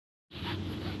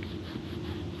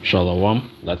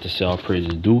Shalom. Let us say all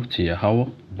praises due to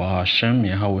Yahweh, Bahashem,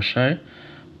 Yahweh Shai,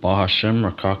 Bahashem,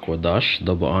 Rakak Wadash,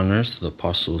 double honors to the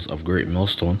apostles of Great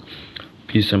Millstone.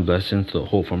 Peace and blessings to the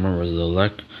hopeful members of the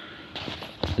elect.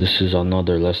 This is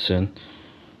another lesson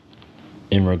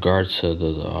in regards to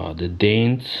the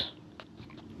Danes,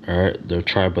 alright, the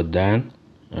tribe of Dan,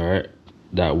 alright,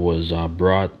 that was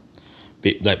brought,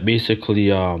 basically,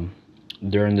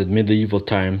 during the medieval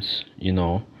times,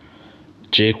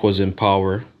 Jake was in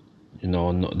power.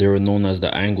 They were known as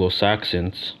the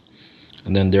Anglo-Saxons,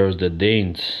 and then there was the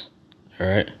Danes, all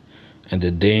right. And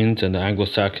the Danes and the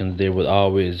Anglo-Saxons, they would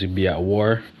always be at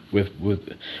war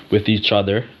with each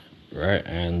other, right?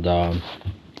 And I'm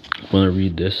gonna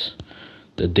read this,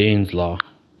 the Daneslaw,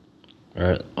 all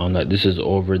right. That this is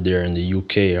over there in the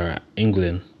UK or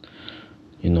England,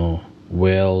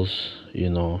 Wales,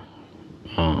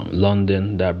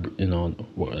 London. But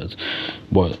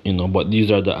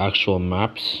these are the actual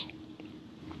maps.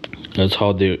 That's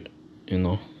how they,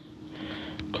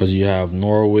 because you have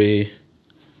Norway.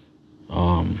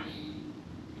 When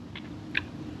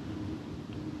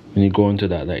you go into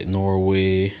that, like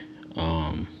Norway,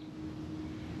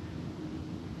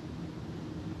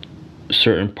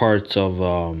 certain parts of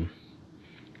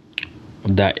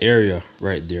that area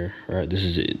right there, right? This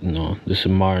is this is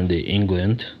modern day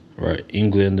England, right?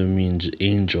 England means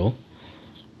angel,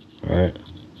 right?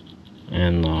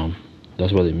 And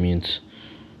that's what it means.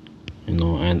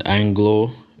 And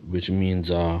Anglo, which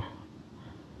means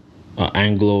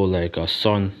Anglo, like a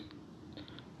son,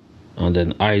 and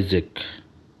then Isaac,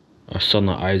 a son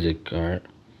of Isaac, all right.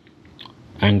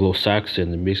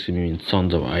 Anglo-Saxon, it basically means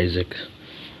sons of Isaac,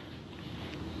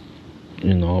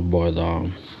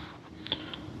 but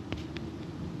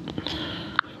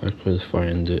if I could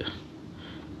find it,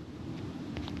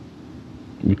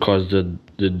 because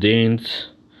the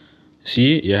Danes,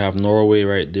 see, you have Norway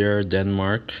right there,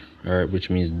 Denmark, all right, which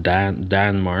means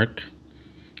Denmark,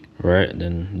 right?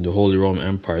 Then the Holy Roman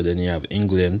Empire. Then you have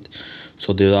England,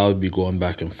 so they'll always be going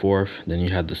back and forth. Then you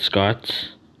had the Scots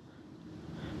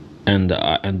and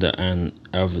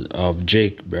of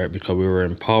Jake, right? Because we were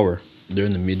in power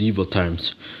during the medieval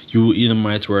times. You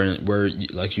Edomites were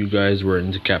like you guys were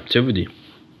into captivity,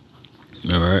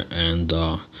 all right, and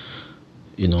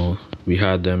we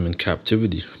had them in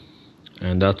captivity,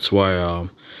 and that's why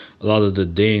a lot of the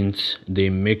Danes, they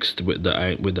mixed with the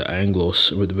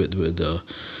Anglos, with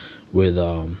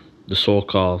the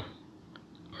so-called,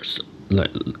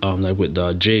 like with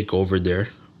the Jake over there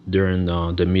during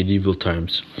the medieval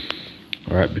times,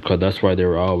 all right, because that's why they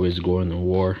were always going to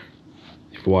war.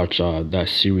 If you watch that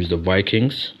series, The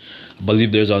Vikings, I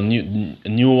believe there's a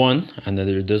new one, and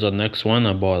then there's a next one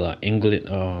about England,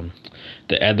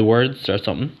 the Edwards or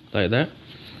something like that.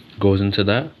 Goes into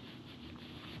that.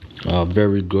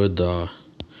 Very good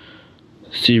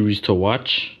series to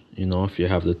watch, if you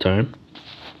have the time.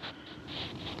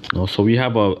 So we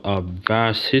have a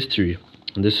vast history,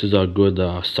 and this is a good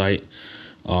site.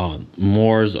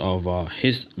 Moors are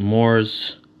history.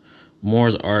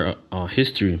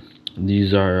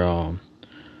 These are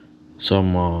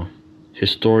some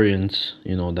historians,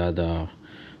 that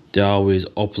they always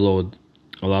upload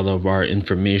a lot of our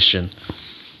information,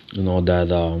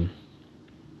 that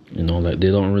like they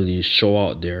don't really show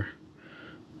out there.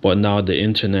 But now the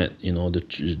internet,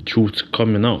 the truth's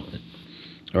coming out.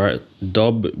 All right,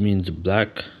 dub means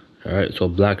black. All right, so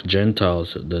black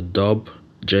Gentiles, the dub,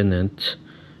 gente,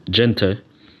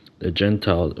 the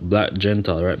Gentile, black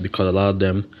Gentile, right? Because a lot of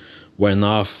them went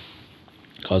off,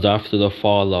 because after the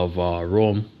fall of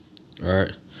Rome, all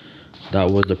right, that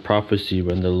was the prophecy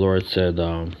when the Lord said,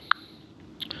 that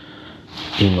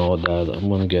I'm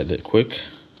gonna get it quick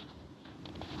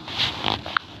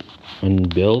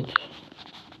and build.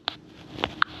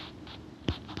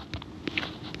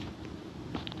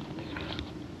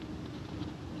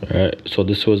 Alright, so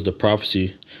this was the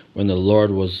prophecy when the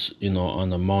Lord was, on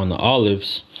the Mount of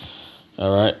Olives,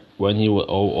 alright, when he was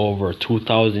over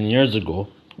 2,000 years ago,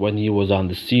 when he was on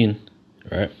the scene,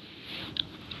 right?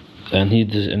 And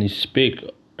he spake,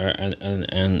 and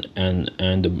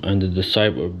the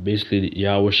disciple, basically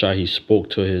Yahweh Shai, he spoke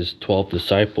to his 12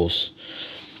 disciples,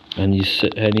 and he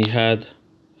sat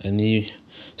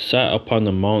upon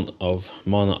the Mount of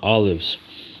Olives.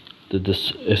 The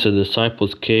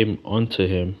disciples came unto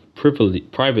him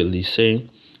privately, saying,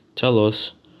 Tell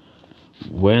us,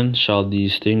 when shall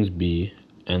these things be,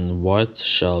 and what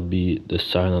shall be the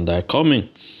sign of thy coming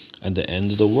and the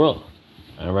end of the world?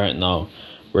 And right now,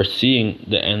 we're seeing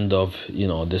the end of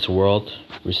this world.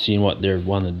 We're seeing what they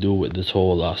want to do with this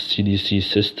whole CDC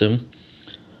system.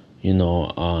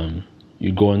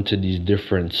 you go into these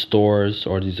different stores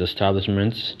or these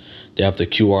establishments, they have the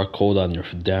QR code on your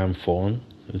damn phone,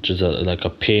 which is like a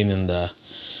pain in the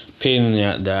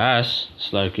ass.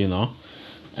 It's like,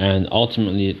 and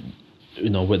ultimately,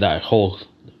 with the whole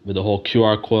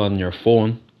QR code on your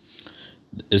phone,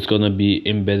 it's gonna be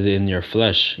embedded in your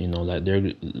flesh. Like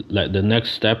the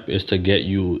next step is to get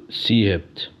you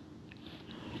C-hipped.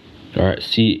 All right,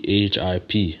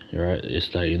 CHIP. All right,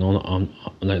 it's like,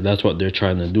 like that's what they're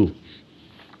trying to do.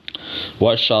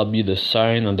 What shall be the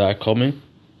sign of that coming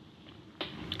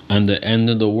and the end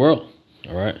of the world?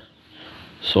 All right.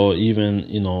 So even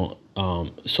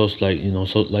so it's like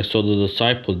so the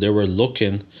disciples, they were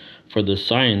looking for the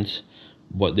signs,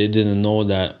 but they didn't know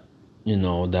that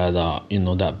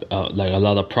like a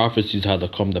lot of prophecies had to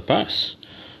come to pass.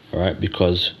 All right,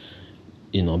 because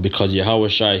Yahweh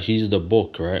Shai, he's the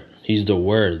book, right? He's the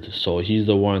word, so he's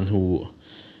the one who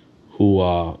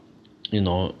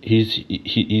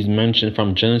he's mentioned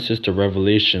from Genesis to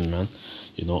Revelation, man.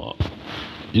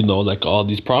 Like all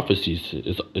these prophecies,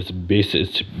 it's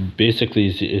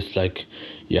like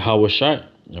Yahweh Shai,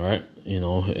 all right?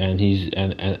 And he's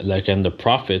and the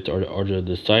prophet or the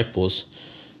disciples,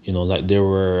 like they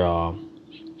were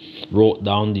wrote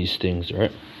down these things,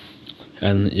 right?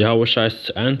 And Yahweh Shai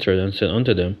answered and said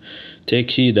unto them,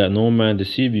 take heed that no man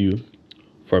deceive you,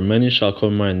 for many shall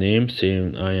come in my name,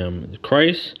 saying, I am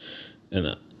Christ,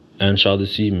 and shall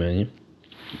deceive many.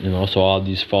 So all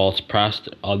these false prophets,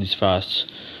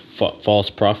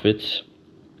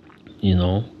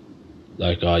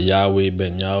 like Yahweh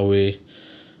ben Yahweh,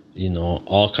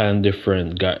 all kind of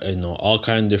different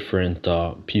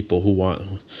people who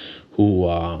want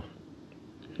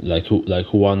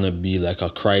to be like a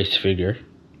Christ figure,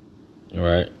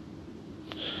 right?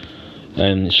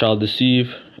 And shall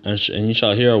deceive, and ye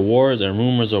shall hear of wars and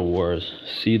rumors of wars.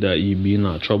 See that ye be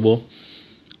not troubled,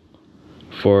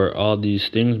 for all these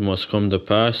things must come to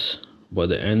pass, but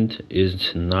the end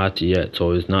is not yet.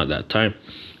 So it's not that time.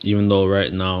 Even though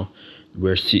right now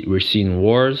we're seeing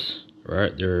wars,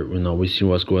 right? We see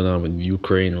what's going on with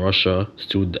Ukraine, Russia,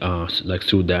 like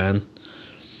Sudan.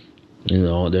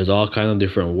 There's all kind of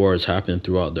different wars happening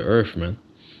throughout the earth, man.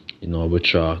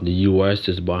 Which the U.S.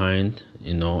 is behind.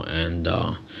 And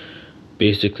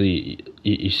basically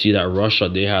you see that Russia,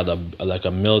 they had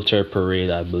a military parade,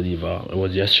 I believe it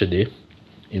was yesterday,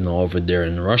 over there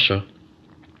in Russia.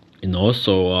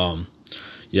 So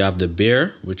you have the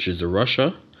bear, which is the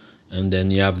Russia, and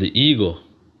then you have the eagle,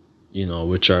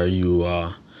 which are you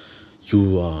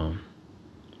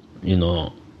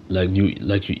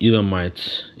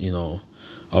Edomites,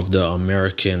 of the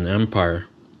American Empire,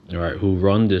 all right, who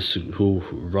run this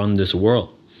world,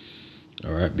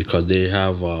 all right, because they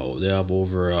have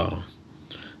over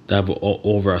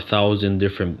 1,000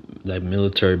 different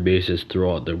military bases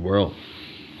throughout the world.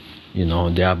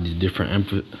 They have these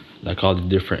different all the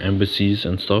different embassies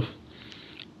and stuff.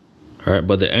 All right,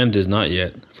 but the end is not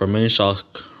yet. For many shall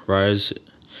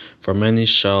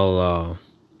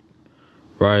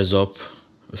rise up.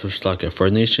 For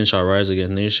nation shall rise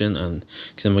against nation, and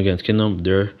kingdom against kingdom.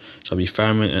 There shall be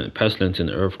famine and pestilence and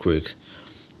earthquake,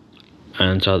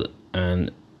 and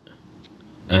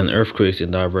earthquakes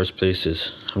in diverse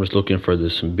places. I'm just looking for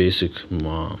this basic.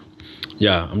 I'm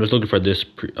just looking for this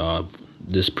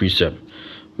precept.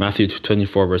 Matthew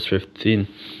 24 verse 15.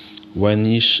 When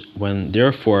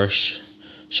therefore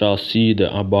shall see the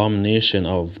abomination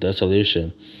of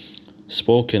desolation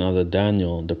spoken of the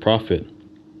Daniel the prophet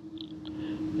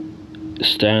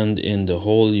stand in the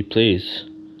holy place,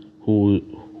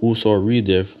 whoso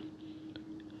readeth,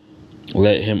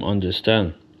 let him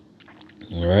understand.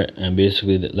 All right, and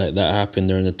basically that happened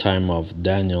during the time of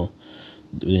Daniel.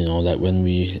 Like when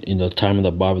we, in the time of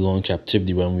the Babylonian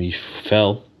captivity, when we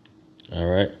fell. All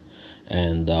right,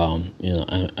 and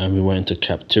and we went into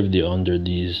captivity under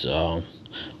these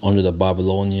under the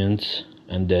Babylonians,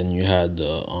 and then you had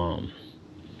the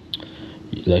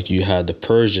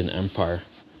Persian Empire,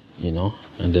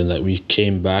 and then we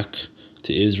came back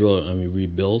to Israel and we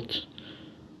rebuilt,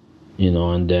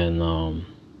 and then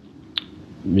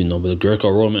but the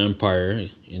Greco-Roman Empire,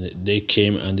 they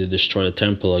came and they destroyed the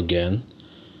temple again.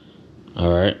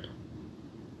 All right.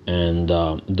 And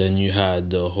then you had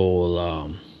the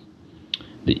whole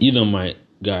the Edomite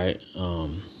guy,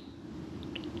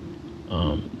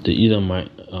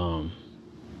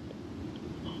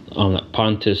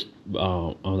 Pontius,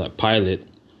 Pilate,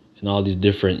 and all these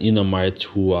different Edomites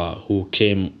who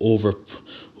came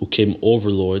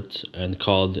overlords and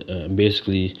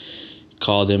basically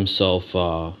called himself.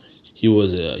 He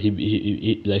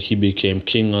became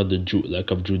king of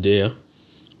of Judea,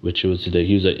 which was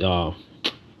he was like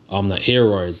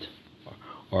Herod,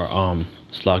 or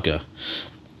Slaga.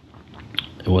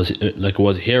 It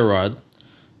was Herod,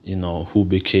 who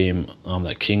became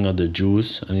like king of the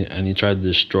Jews, and he tried to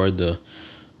destroy the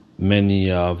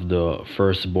many of the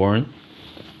firstborn,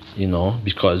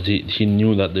 because he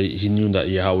knew that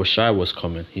Yahweh Shai was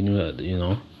coming. He knew that,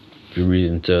 if you read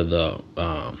into the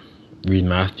read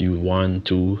Matthew 1,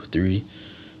 2, 3,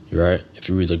 right? If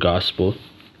you read the gospel,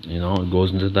 it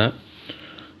goes into that.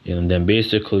 And then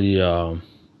basically I'm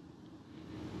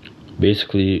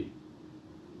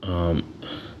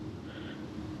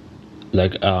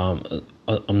like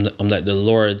the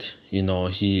Lord, he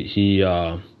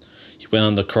went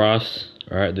on the cross,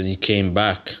 all right, then he came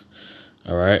back,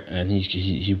 all right, and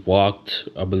he walked,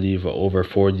 I believe, over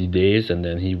 40 days, and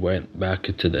then he went back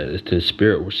into the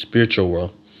spiritual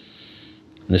world,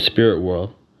 in the spirit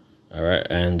world, all right,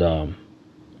 and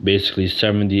basically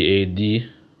 70 AD,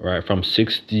 right, from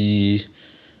 60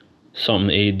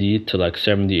 something AD to like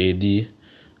 70 AD,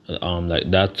 like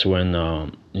that's when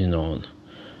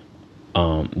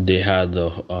they had the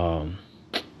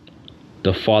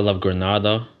fall of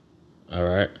Granada, all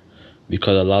right,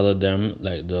 because a lot of them,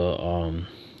 like the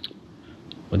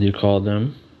what do you call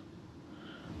them,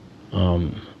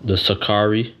 the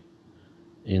Sakari,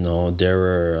 they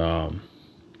were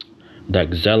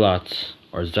like zealots,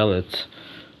 all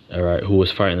right, who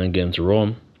was fighting against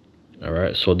Rome, all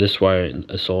right. So it's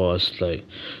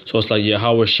like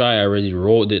Yahweh Shai already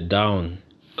wrote it down,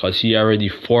 because he already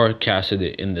forecasted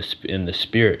it in the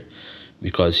spirit,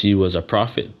 because he was a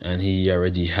prophet and he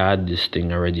already had this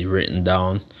thing already written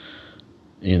down,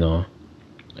 and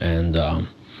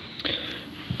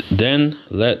then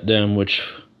let them which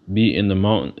be in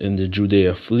the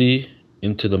Judea flee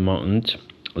into the mountains.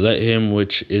 Let him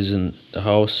which is in the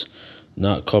house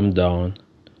not come down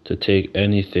to take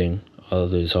anything out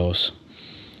of his house.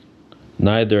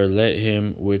 Neither let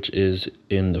him which is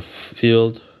in the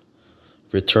field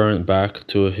return back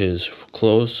to his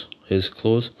clothes,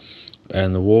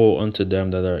 and woe unto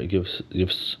them that are gives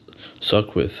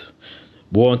suck with.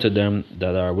 Woe unto them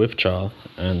that are with child,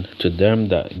 and to them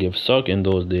that give suck in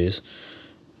those days.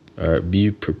 Be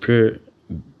prepared,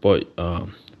 but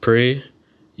pray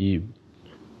ye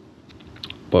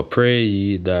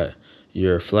that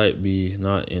your flight be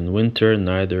not in winter,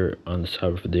 neither on the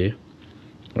Sabbath day.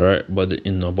 All right, but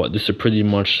this is pretty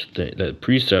much the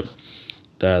precept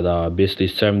that basically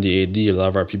 70 AD, a lot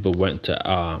of our people went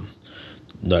to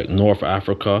like North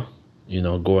Africa,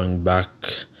 going back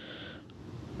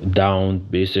down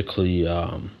basically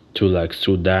to like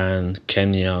Sudan,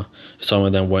 Kenya. Some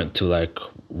of them went to like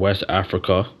West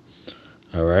Africa,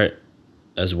 all right,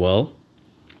 as well,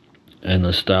 and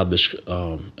established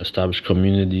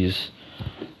communities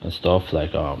and stuff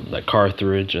like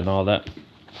Carthage and all that.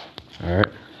 All right,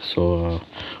 so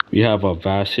we have a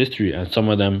vast history, and some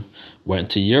of them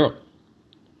went to Europe,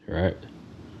 right?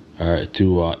 All right,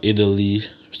 to Italy,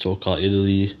 so-called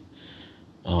Italy,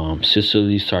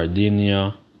 Sicily,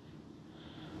 Sardinia,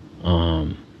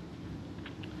 and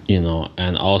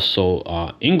also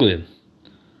England.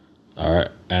 All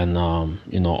right, and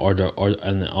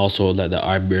and also like the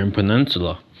Iberian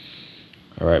Peninsula.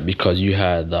 All right, because you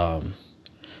had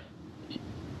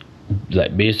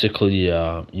like basically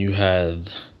you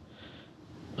had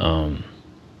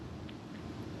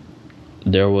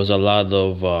there was a lot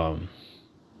of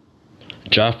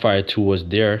Japhites who was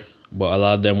there, but a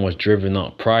lot of them was driven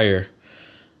out prior.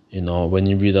 When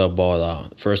you read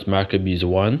about First Maccabees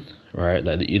 1, right,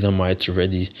 like the Edomites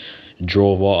already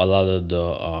drove out a lot of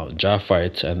the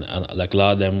Japhites, and like a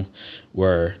lot of them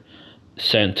were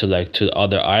sent to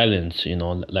other islands,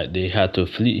 like they had to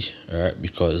flee, right,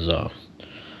 because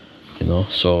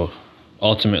so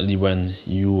ultimately when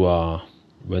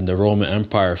the Roman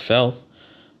Empire fell,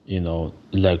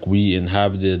 like we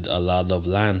inhabited a lot of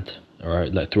land, all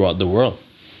right, like throughout the world,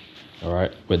 all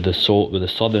right, with the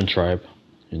southern tribe,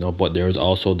 but there was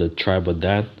also the tribe of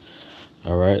Dan,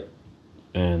 all right,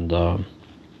 and so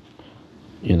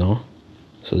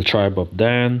the tribe of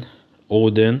Dan,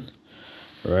 Odin,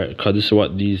 all right, because this is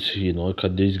what these,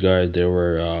 because these guys, they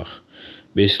were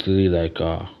basically like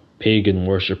pagan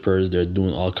worshippers. They're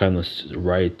doing all kinds of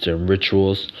rites and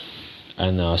rituals,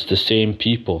 and it's the same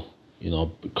people,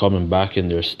 coming back in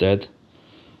their stead.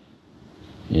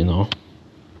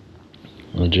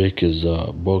 Jake is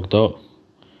bugged out.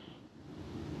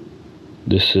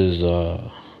 This is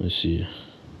let's see.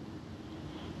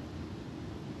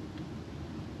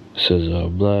 It says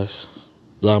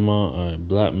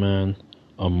black man,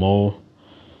 a mole,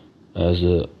 as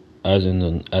in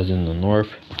the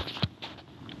north.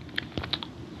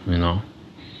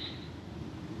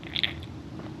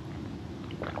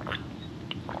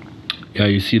 Yeah,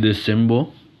 you see this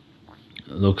symbol?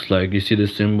 It looks like, you see the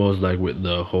symbols like with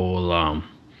the whole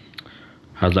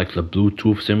has like the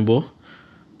Bluetooth symbol.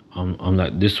 I'm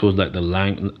like, this was like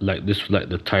this was like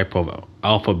the type of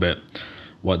alphabet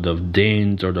what the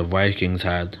Danes or the Vikings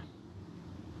had,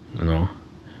 you know.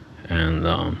 And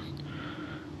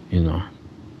you know,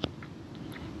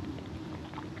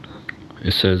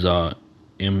 it says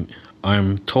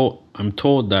I'm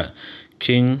told that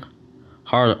King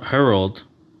Harold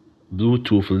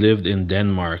Bluetooth lived in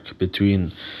Denmark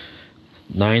between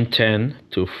 910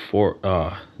 to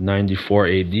 94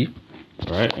 AD,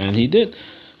 right? And he did,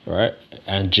 right?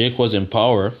 And Jake was in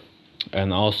power.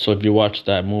 And also, if you watch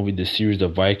that movie, the series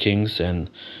of Vikings, and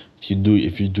if you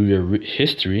do your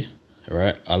history,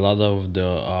 right? A lot of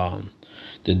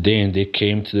the Danes, they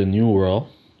came to the New World.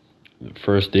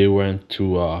 First, they went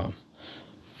to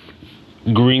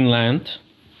Greenland,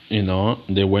 you know.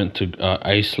 They went to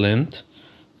Iceland.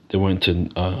 They went to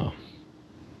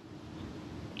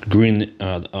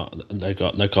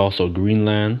like also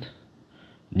Greenland,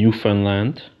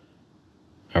 Newfoundland,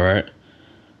 all right,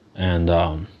 and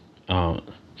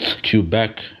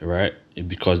Quebec, right?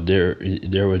 Because there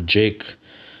were Jake,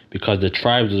 because the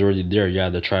tribes was already there. Yeah,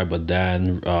 the tribe of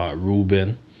Dan,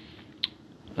 Reuben,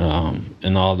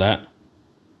 and all that,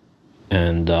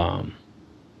 and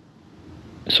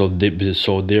so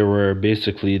they were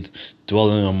basically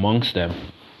dwelling amongst them,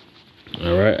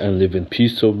 all right, and living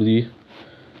peaceably,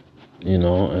 you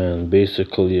know. And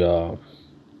basically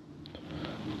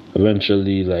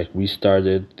eventually, like, we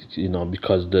started, you know,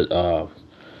 because the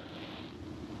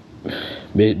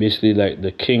basically, like,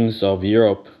 the kings of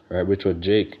Europe, right, which was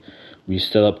Jake, we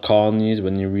set up colonies.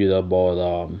 When you read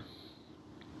about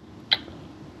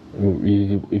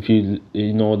if you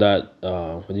know that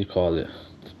what do you call it,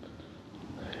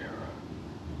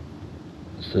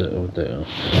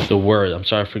 the word, I'm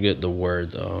sorry, I forget the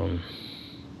word,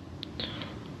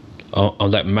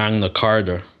 of that Magna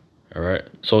Carta, all right.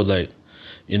 So, like,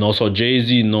 you know, so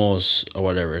Jay-Z knows or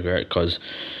whatever, right? Because,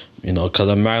 you know, because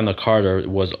the Magna Carta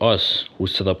was us who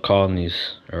set up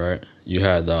colonies, all right. You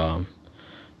had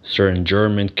certain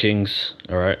German kings,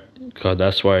 all right, because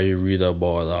that's why you read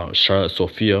about Charlotte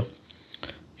Sophia.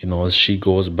 You know, she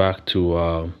goes back to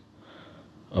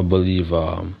I believe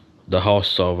the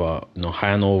house of you know,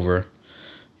 Hanover,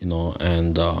 you know.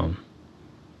 And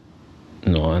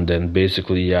you know, and then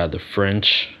basically, yeah, the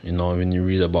French, you know, when you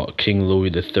read about King Louis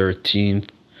the 13th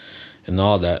and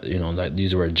all that, you know, that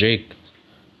these were Jake,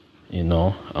 you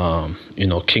know,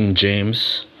 King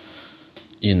James,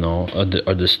 you know,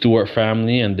 or the Stuart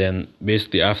family. And then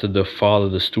basically after the fall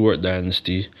of the Stuart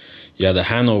dynasty, yeah, the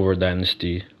Hanover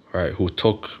dynasty, right, who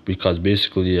took, because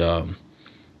basically you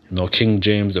know, King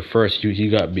James the First, he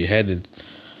got beheaded,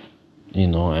 you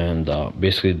know. And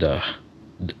basically the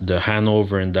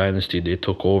Hanover dynasty, they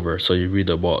took over. So you read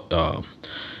about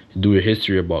do a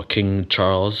history about King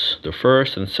Charles the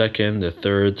First and Second, the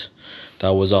Third,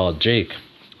 that was all Jake.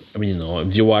 I mean, you know,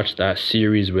 if you watch that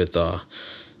series with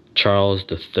Charles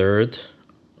the Third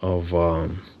of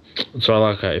so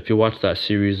like if you watch that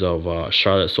series of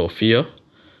Charlotte Sophia,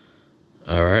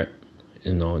 all right,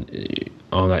 you know,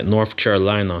 on like North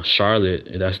Carolina, Charlotte,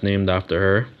 that's named after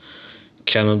her.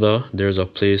 Canada, there's a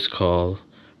place called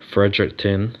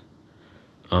Fredericton.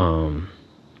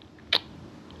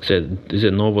 Is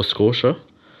it Nova Scotia?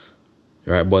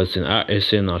 Right, but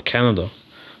it's in Canada.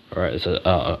 All right, it's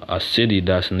a city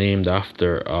that's named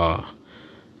after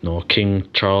you know, King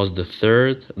Charles the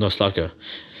Third. No, it's like a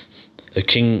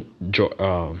King George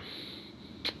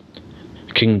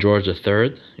the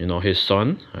Third. You know, his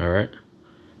son. All right.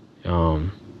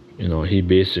 You know, he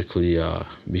basically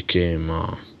became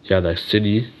that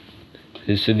city.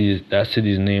 That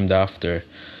city is named after,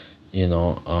 you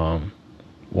know,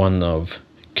 one of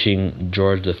King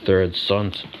George the Third's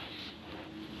sons.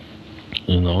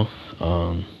 You know,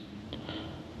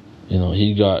 you know,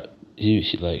 he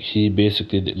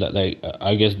basically, like,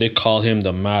 I guess they call him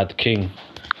the Mad King,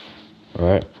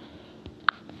 right?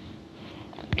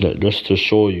 Just to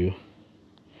show you.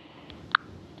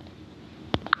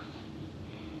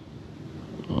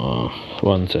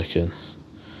 One second.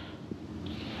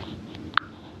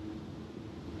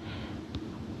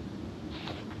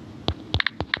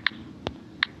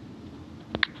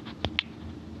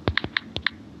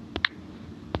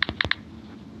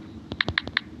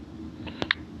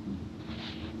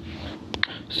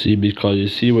 See, because you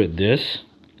see with this,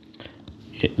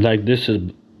 like, this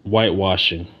is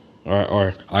whitewashing,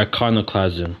 or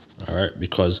iconoclasm, all right?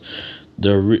 Because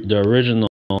the original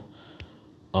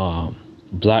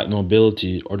black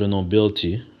nobility, or the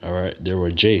nobility, all right, they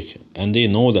were Jake, and they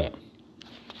know that,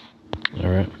 all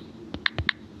right.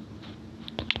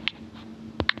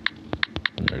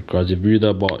 Because if you read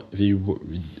about, if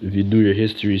you do your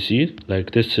history, see,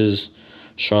 like this is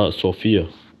Charlotte Sophia,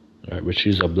 right, which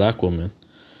is a black woman.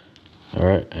 All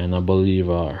right, and I believe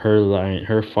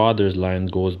her father's line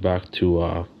goes back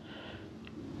to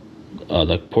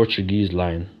like Portuguese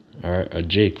line. All right,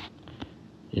 Jake.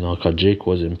 You know, cause Jake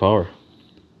was in power.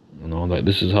 You know, like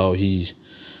this is how he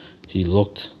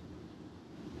looked.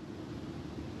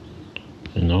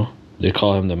 You know, they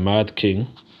call him the Mad King.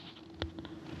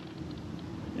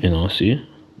 You know, see,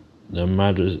 the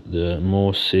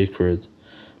most sacred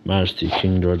Majesty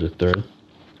King George III.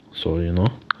 So you know,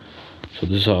 so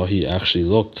this is how he actually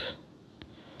looked.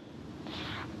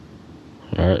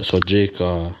 All right, so Jake,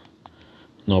 prior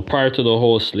to the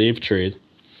whole slave trade,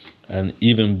 and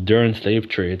even during slave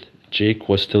trade, Jake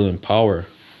was still in power,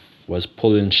 was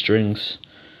pulling strings,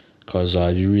 cause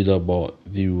you read about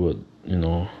the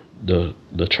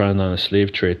transatlantic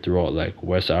slave trade throughout like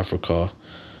West Africa,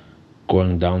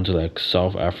 going down to like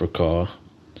South Africa,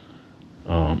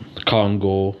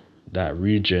 Congo, that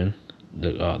region,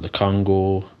 the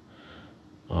Congo,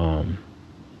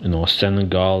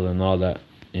 Senegal and all that,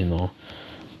 you know.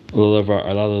 A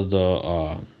lot of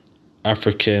the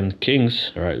African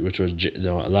kings, right, which was,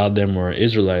 a lot of them were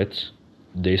Israelites.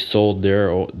 They sold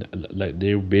like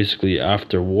they basically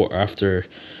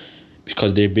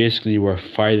because they basically were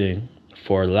fighting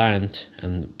for land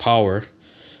and power,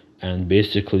 and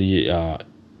basically,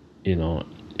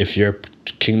 if you're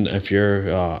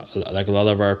like a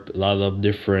lot of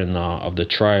different of the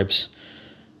tribes,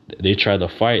 they try to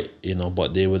fight,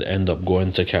 but they would end up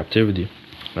going to captivity.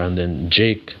 And then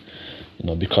Jake,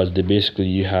 because they basically,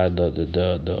 you had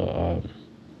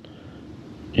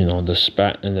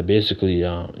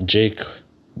Jake,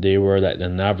 they were like the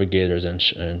navigators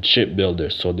and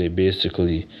shipbuilders. So they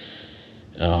basically,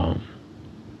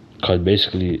 because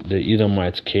basically the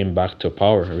Edomites came back to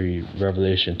power. Read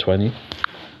Revelation 20,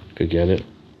 could get it.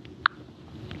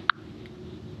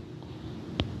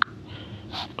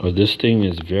 Because this thing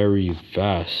is very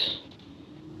vast.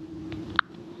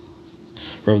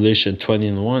 Revelation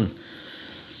 20:1.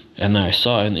 And I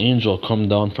saw an angel come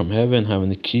down from heaven, having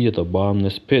the key of the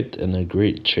bottomless pit and a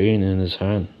great chain in his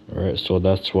hand. All right, so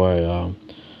that's why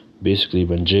basically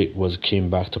when Jake came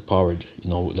back to power,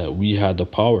 that we had the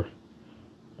power.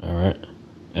 All right,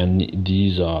 and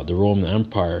these the Roman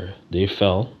Empire, they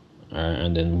fell. All right,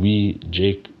 and then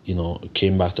Jake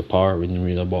came back to power. When you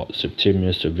read about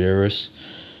Septimius Severus,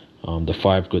 the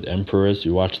 5 good emperors,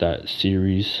 you watch that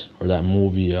series or that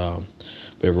movie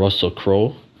with Russell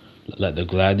Crowe, like the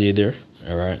Gladiator.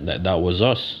 All right, that was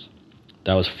us.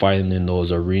 That was fighting in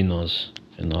those arenas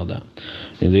and all that.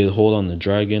 And they hold on the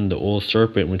dragon, the old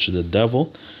serpent, which is the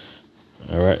devil.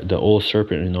 All right, the old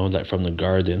serpent, like from the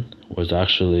garden, was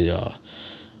actually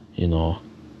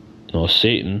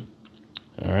Satan.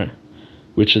 All right,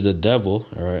 which is the devil.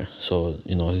 All right, so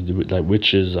like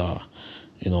which is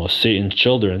Satan's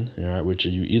children. All right, which are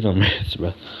you Edomites,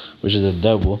 but which is the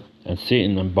devil. And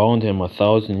Satan bound him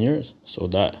 1,000 years. So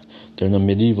that during the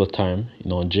medieval time,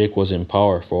 Jake was in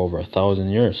power for over 1,000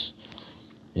 years.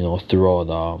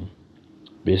 Throughout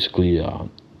basically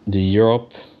the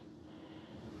Europe,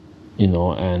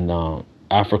 and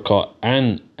Africa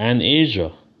and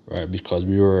Asia, right? Because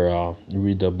we were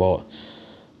read about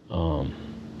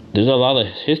there's a lot of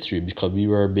history, because we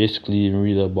were basically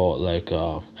read about like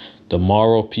the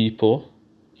Moro people,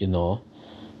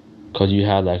 because you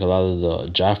had like a lot of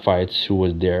the Japhites who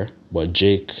was there, but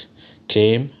Jake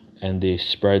came and they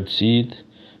spread seed.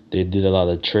 They did a lot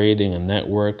of trading and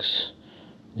networks,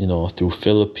 through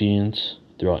Philippines,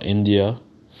 throughout India,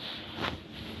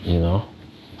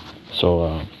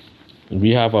 So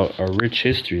we have a rich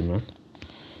history, man.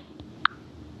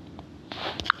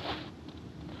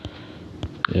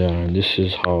 Yeah, and this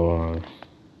is how,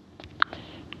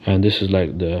 and this is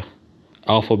like the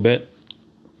alphabet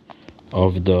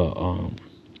of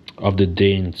the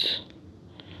Danes.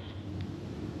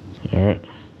 All right,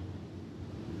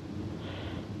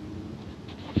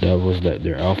 that was like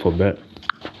their alphabet.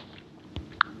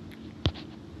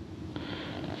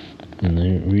 And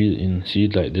then read and see,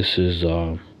 like this is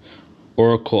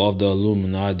Oracle of the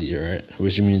Illuminati, right?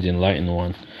 Which means enlightened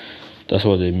one. That's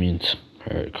what it means,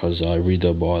 right? Because I read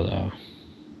about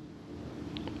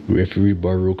if you read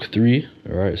Baruch 3,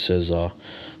 right? It says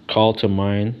call to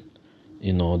mind,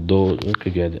 those, we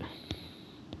could get it.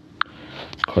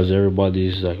 Because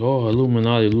everybody's like, oh,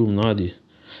 Illuminati.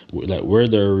 Like, we're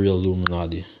the real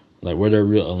Illuminati. Like, we're the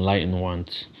real enlightened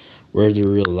ones. We're the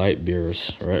real light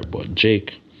bearers, right? But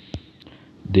Jake,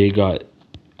 a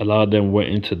lot of them went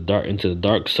into the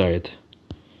dark side.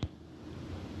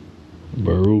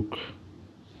 Baruch.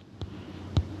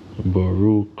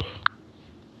 Baruch.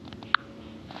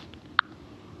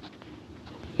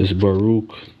 It's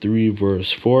Baruch 3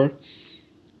 verse 4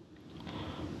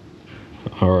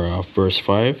 or verse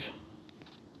 5.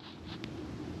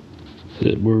 Is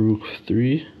it Baruch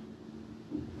 3?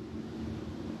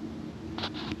 I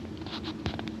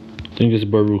think it's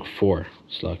Baruch 4.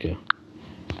 It's like a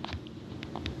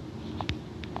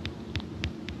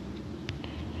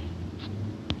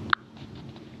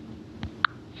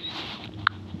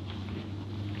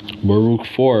Baruch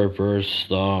 4 verse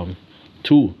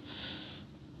 2.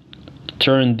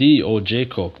 Turn thee, O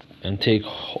Jacob, and take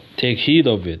heed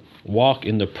of it. Walk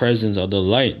in the presence of the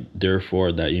light,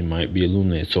 therefore, that you might be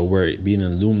illuminated. So we're being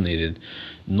illuminated,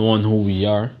 knowing who we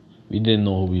are. We didn't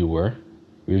know who we were.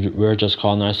 We were just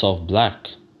calling ourselves black,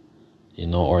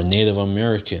 or Native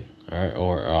American, right?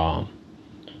 Or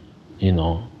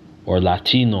or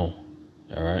Latino,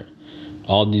 all right?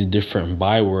 All these different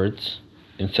bywords,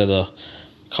 instead of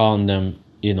calling them,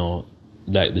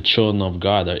 like the children of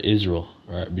God or Israel,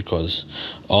 right? Because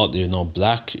all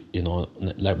black,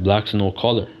 like black's no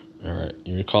color, all right?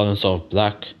 You're calling yourself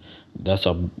black, that's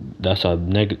a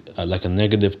like a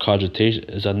negative cogitation.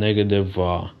 It's a negative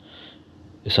vibe,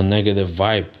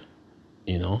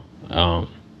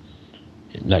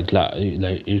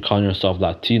 like you're calling yourself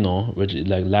Latino, which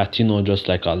like Latino just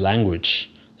like a language,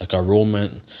 like a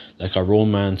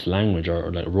romance language,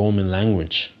 or like Roman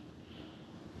language,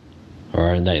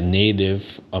 or like Native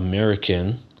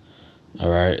American, all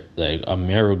right, like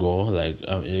Amerigo, like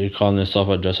you're calling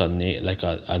yourself just a native,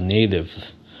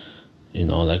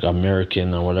 like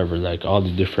American or whatever, like all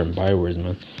the different bywords,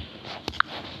 man.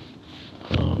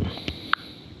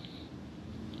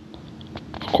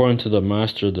 According to the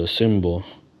master, the symbol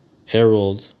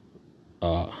Harold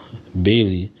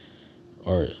Bailey,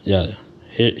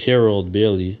 Harold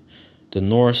Bailey, the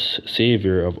Norse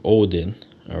savior of Odin,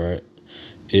 all right,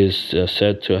 is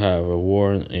said to have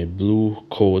worn a blue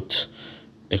coat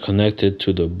connected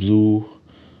to the blue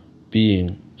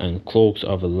being and cloaks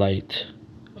of a light.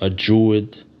 A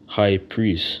Druid high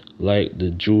priest, like the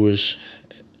Jewish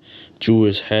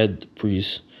head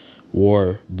priest,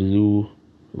 wore blue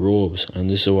robes, and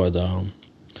this is what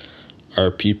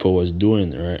our people was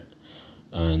doing, right?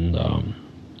 And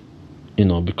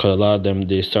because a lot of them,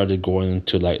 they started going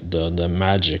into like the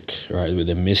magic, right, with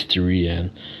the mystery,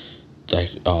 and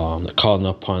like calling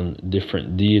upon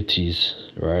different deities,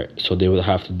 right? So they would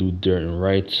have to do certain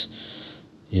rites,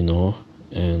 and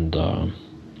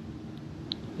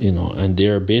and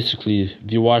they're basically,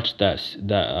 if you watch that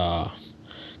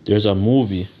there's a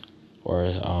movie, or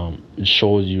it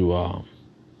shows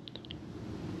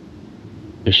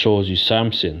you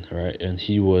Samson, right? And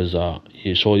he was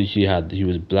he showed you he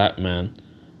was black man.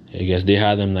 I guess they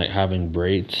had him like having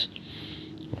braids,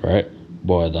 right?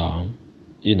 But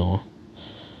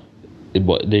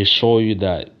but they show you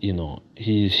that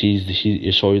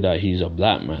it show you that he's a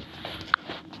black man.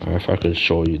 Or if I could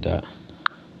show you that.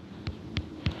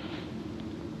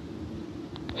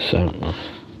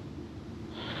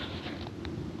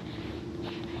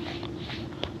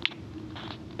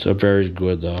 It's a very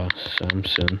good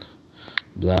Samson,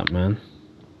 black man.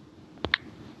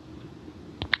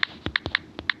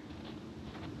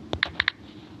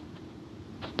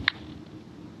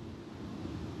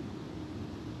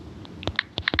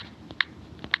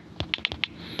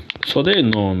 So they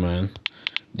know, man.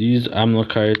 These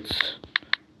Amalekites,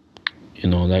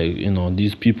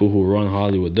 these people who run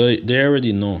Hollywood, they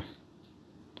already know.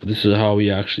 This is how we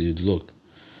actually look.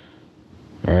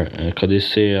 Alright, because they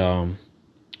say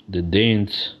the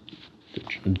Danes,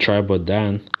 the tribe of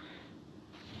Dan.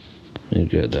 Let me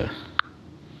get that.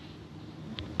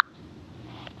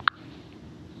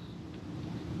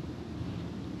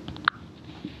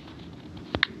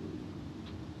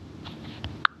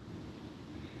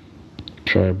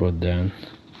 Tribe of Dan.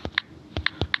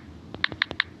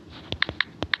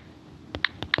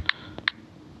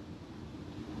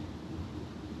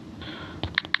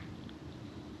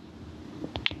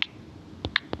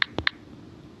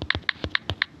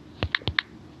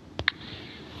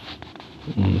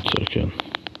 One second.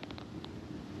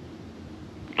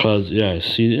 Cause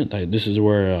see, like this is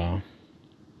where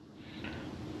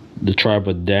the tribe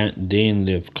of Dane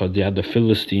lived, cause they had the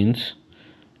Philistines,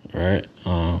 right?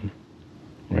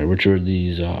 Right, which are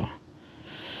these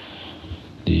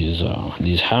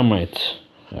Hamites,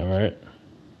 all right,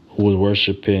 who was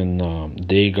worshiping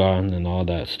Dagon and all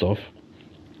that stuff.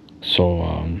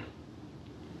 So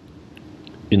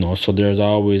so there's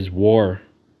always war,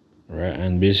 right?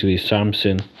 And basically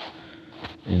Samson,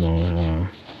 he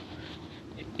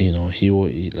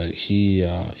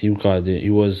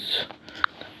was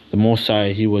the Most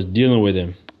High, he was dealing with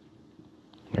him,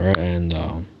 all right, and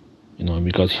you know,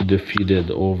 because he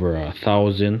defeated over a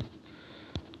thousand.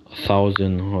 Hold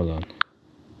on.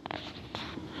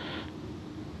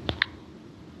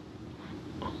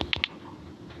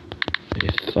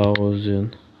 A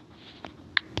thousand.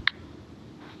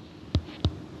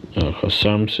 Because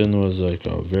Samson was like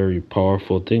a very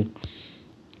powerful thing.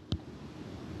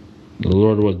 The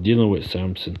Lord was dealing with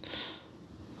Samson.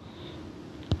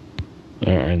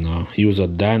 And he was a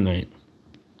Danite.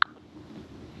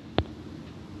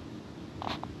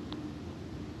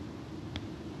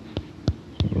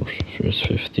 Verse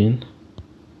 15.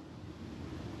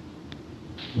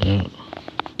 Yeah.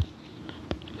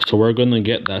 So we're gonna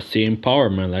get that same power,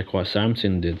 man, like what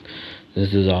Samson did.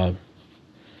 This is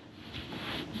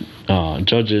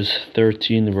Judges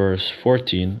 13 verse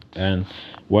 14. And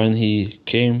when he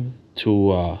came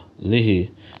to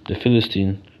Lehi, the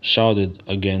Philistine shouted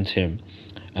against him,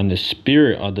 and the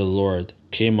Spirit of the Lord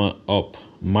came up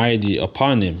mighty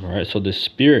upon him. Right, so the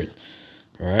Spirit,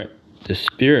 right, the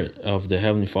Spirit of the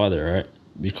Heavenly Father, right,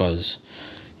 because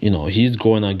you know he's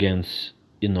going against,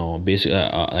 you know, basically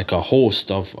like a host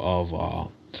of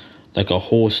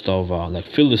like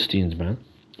Philistines, man.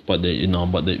 But the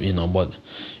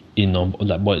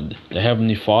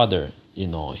Heavenly Father, you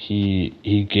know,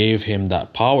 he gave him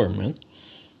that power, man.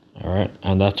 All right,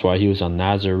 and that's why he was a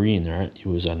Nazarene, right? He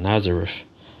was a Nazareth,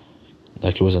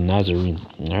 like he was a Nazarene,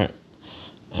 all right,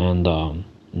 and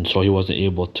so he wasn't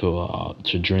able to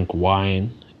drink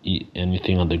wine, eat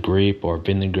anything on the grape or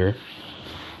vinegar,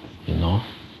 you know.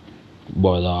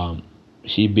 But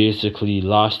he basically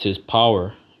lost his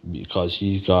power because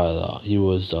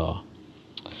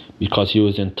because he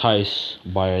was enticed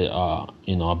by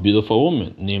you know, a beautiful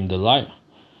woman named Delilah.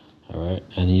 All right,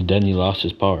 and he lost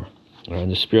his power. All right,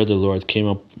 and the Spirit of the Lord came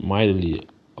up mightily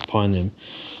upon him,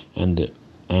 and it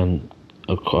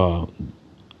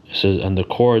says, and the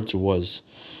cords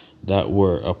that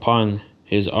were upon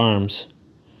his arms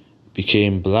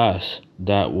became brass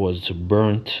that was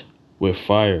burnt with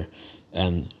fire,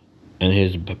 and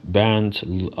his bands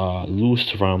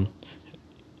loosed from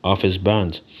off his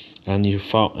bands, and he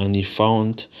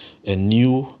found a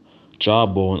new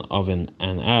jawbone of an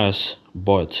ass,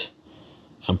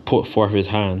 and put forth his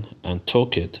hand and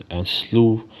took it and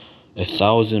slew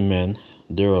 1,000 men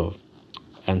thereof.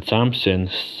 And Samson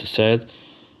said,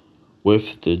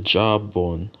 with the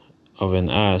jawbone of an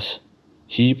ass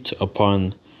heaped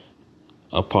upon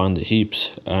the heaps,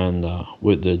 and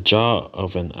with the jaw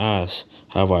of an ass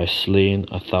have I slain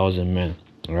 1,000 men.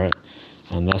 All right,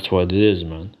 and that's what it is,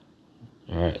 man.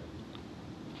 All right,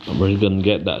 and we're gonna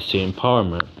get that same power,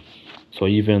 man. So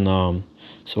even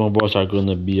some of us are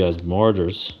gonna be as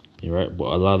martyrs, right? But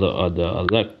a lot of the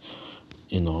elect,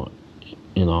 you know,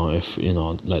 if you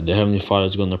know, like the Heavenly Father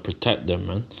is gonna protect them,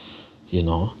 man. You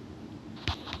know.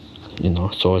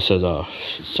 So it says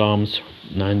Psalms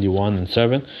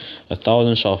 91:7,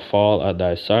 1,000 shall fall at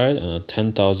thy side, and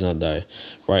 10,000 at thy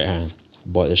right hand,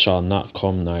 but it shall not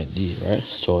come nigh thee. Right.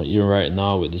 So even right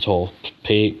now with this whole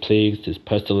plagues, this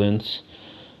pestilence,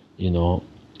 you know,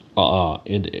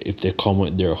 if they come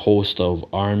with their host of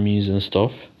armies and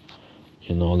stuff,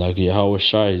 you know, like Yahweh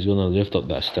Shai is gonna lift up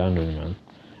that standard, man.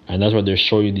 And that's why they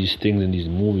show you these things in these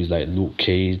movies like Luke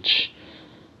Cage,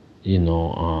 you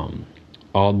know,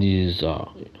 all these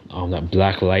that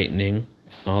Black Lightning,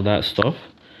 all that stuff,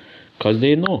 because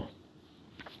they know.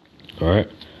 All right.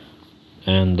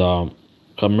 And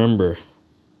remember,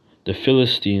 the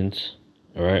Philistines,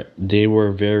 all right, they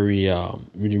were very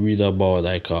when you read about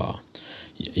like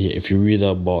if you read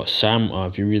about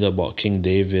King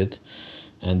David,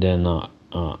 and then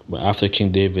after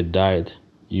King David died,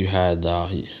 you had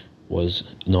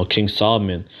King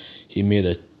Solomon. He made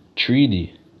a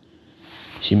treaty.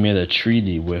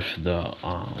 With the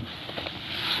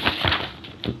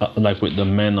with the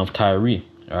men of Tyre,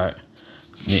 all right.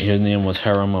 His name was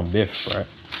Hiram Abiff, right?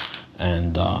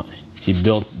 And he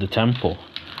built the temple,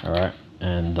 all right.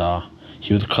 And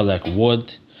he would collect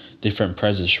wood, different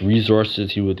precious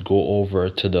resources. He would go over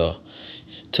to the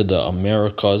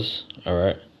Americas, all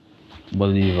right. I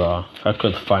believe if I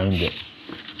could find it,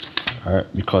 all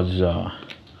right, because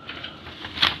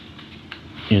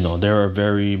they were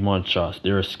very much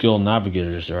they were skilled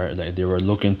navigators, right? Like they were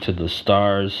looking to the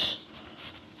stars,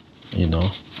 and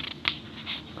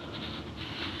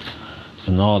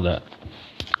all that.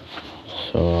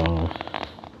 So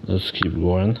let's keep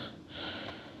going.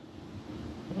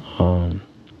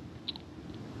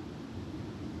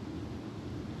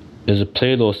 As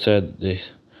Plato said,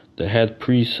 the head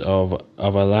priest of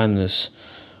Atlantis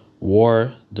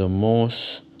wore the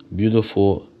most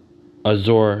beautiful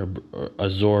Azor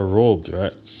robes,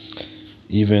 right?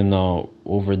 Even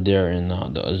over there in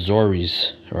the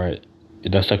Azores, right?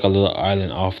 That's like a little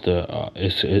island off the.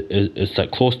 It's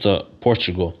like close to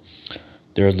Portugal.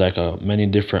 There's like many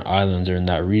different islands in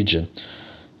that region,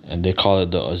 and they call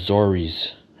it the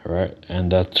Azores, right?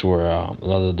 And that's where a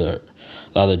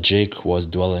lot of Jake was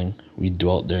dwelling. We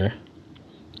dwelt there,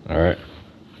 all right.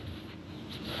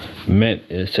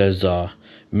 It says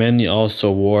many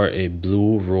also wore a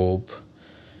blue robe.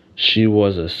 She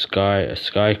was a sky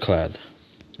clad,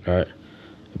 all right.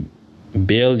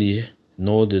 Bailey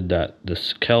noted that the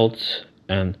Celts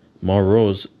and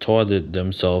Moros taught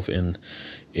themselves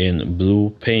in blue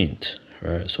paint,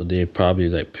 right? So they probably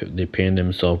they paint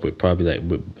themselves with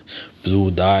with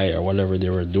blue dye or whatever they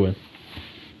were doing,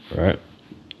 right?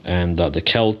 And the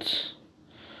Celts,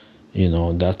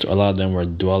 that's a lot of them were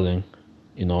dwelling,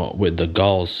 with the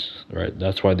Gauls, right?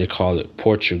 That's why they call it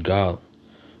Portugal,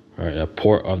 right? A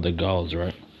port of the Gauls,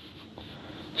 right?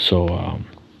 So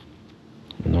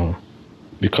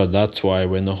because that's why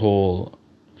when the whole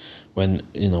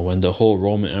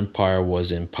Roman Empire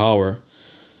was in power,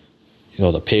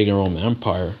 the pagan Roman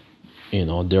Empire,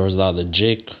 there was a lot of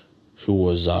Jake who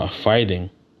was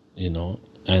fighting,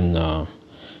 and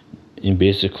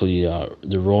basically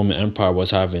the Roman Empire was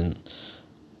having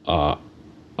a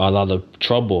lot of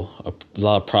trouble, a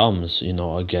lot of problems,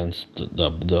 against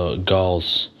the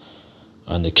Gauls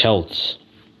and the Celts,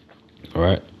 all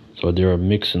right? So they were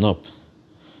mixing up.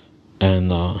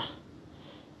 And a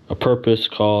purpose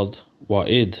called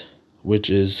Wa'id,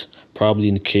 which is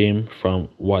probably came from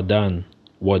Wadin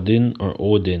or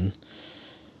Odin.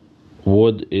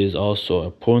 Wood is also a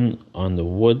pun on the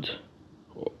wood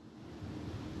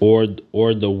or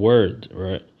the word,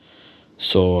 right?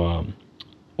 So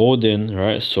Odin,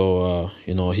 right? So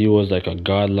he was like a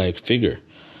godlike figure.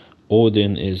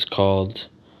 Odin is called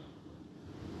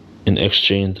in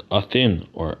exchange Athin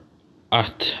or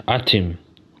Atim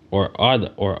or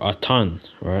Ad or Atan,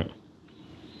 right?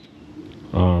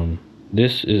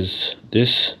 This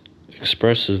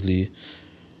expressively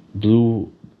blue-blooded,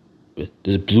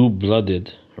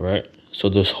 right? So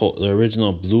the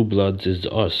original blue bloods is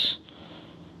us,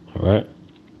 all right?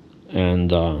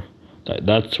 And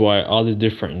that's why all the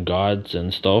different gods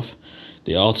and stuff,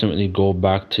 they ultimately go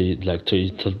back to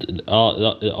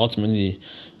ultimately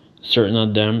certain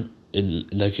of them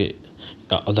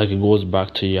it goes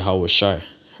back to Yahweh Shai,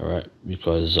 all right?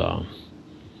 Because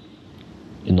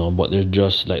but they're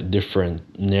just like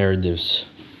different narratives,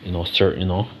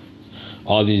 certain,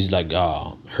 all these like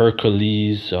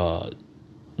Hercules,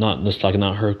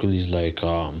 not Hercules, like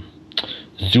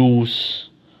Zeus,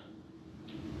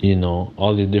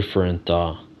 all the different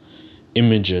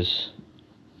images,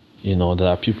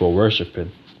 that people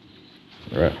worshiping,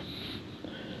 right?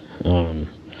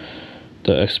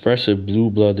 The expressive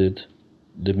blue-blooded,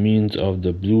 the means of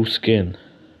the blue skin,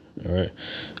 all right?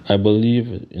 I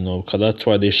believe, because that's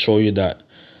why they show you that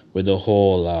with the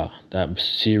whole that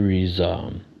series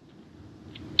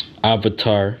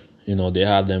Avatar, they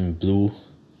have them blue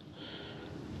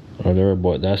or whatever,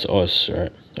 but that's us,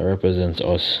 right? That represents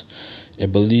us. I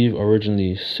believe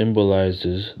originally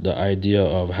symbolizes the idea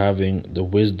of having the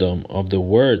wisdom of the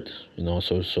word,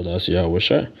 so that's Yahweh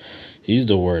Shai. He's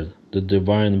the word, the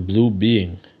divine blue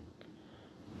being.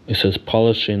 It says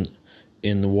polishing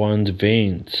in one's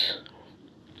veins.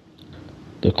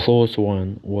 The close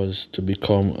one was to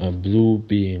become a blue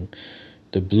being.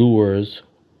 The bluers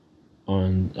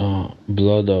on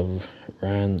blood of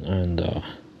Ran and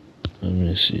let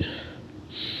me see.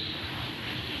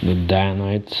 The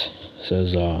Danites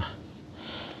says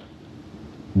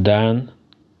Dan,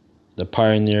 the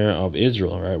pioneer of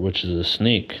Israel, right, which is a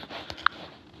snake.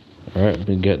 All right,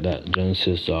 we get that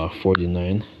Genesis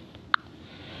 49.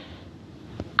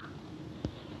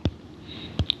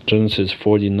 Genesis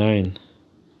 49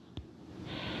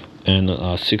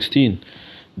 and 16.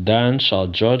 Dan shall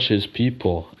judge his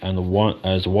people and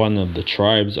as one of the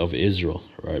tribes of Israel,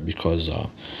 right? Because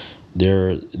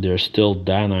there's still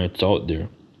Danites out there,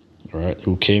 right?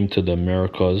 Who came to the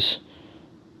Americas.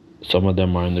 Some of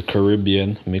them are in the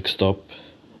Caribbean, mixed up,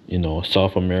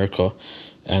 South America,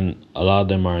 and a lot of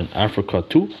them are in Africa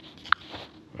too.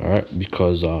 All right,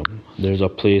 because there's a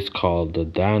place called the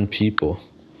Dan people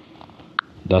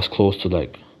that's close to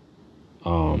like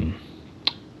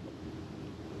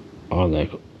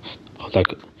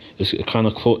it's kind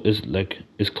of close.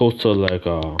 It's close to like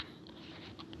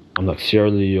Sierra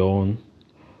Leone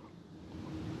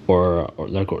or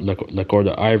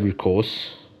the Ivory Coast.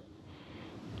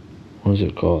 What is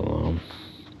it called?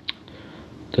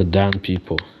 The Dan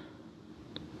people.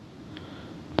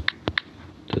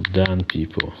 The Dan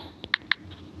people.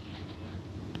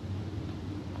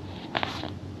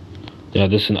 Yeah,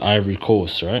 this in Ivory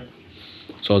Coast, right?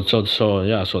 So these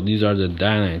are the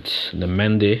Danites, the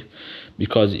Mende,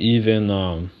 because even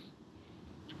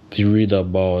if you read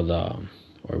about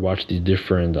or watch these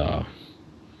different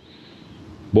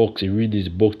books, you read these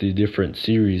books, these different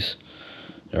series,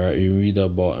 right? You read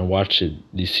about and watch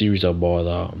these series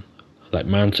about like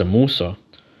Mansa Musa.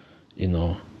 You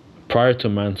know, prior to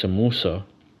Mansa Musa,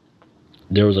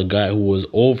 there was a guy who was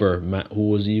over Mansa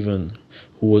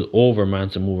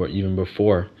Musa even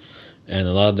before, and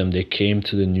a lot of them, they came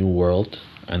to the New World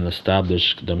and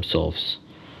established themselves.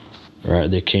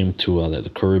 Right, they came to like the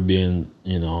Caribbean,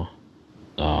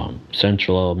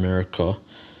 Central America,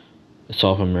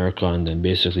 South America, and then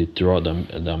basically throughout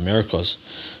the Americas,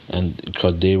 and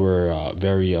because they were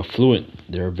very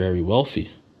affluent, they were very wealthy.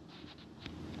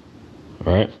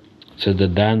 Right, so the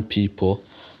Dan people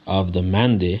of the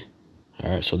Mande. All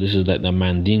right, so this is like the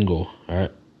Mandingo. All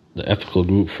right, the ethnical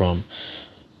group from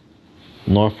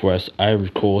northwest Ivory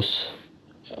Coast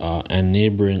and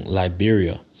neighboring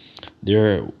Liberia.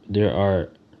 There are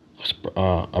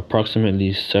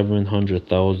approximately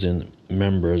 700,000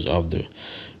 members of the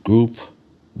group.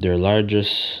 Their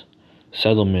largest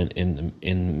settlement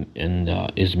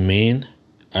is Maine,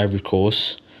 Ivory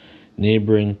Coast.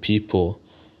 Neighboring people,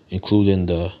 including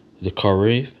the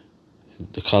Caliph,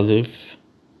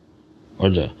 or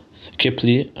the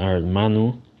Kipli or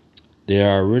Manu. They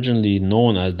are originally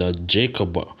known as the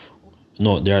Jacoba.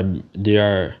 No, they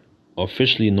are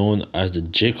officially known as the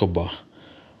Jacoba,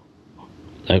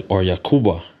 like, or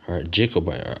Yakuba, or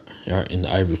Jacoba, or in the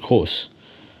Ivory Coast,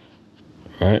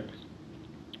 right?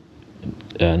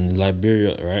 And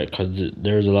Liberia, right? Because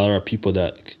there's a lot of people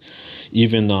that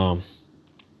even a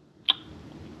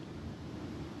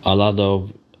lot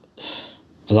of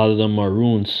the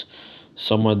Maroons,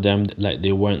 some of them, like,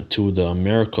 they went to the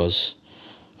Americas.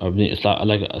 I mean, it's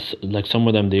like some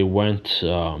of them, they went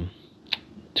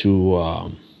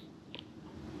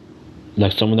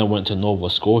like some of them went to Nova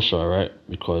Scotia, right?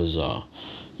 Because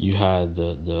you had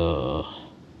the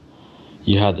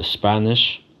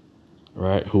Spanish,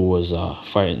 right, who was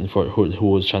fighting for who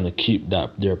was trying to keep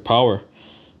their power,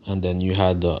 and then you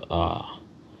had the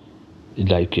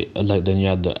then you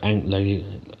had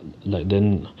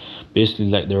then basically,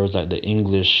 like, there was like the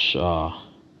English,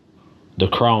 the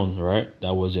crown, right,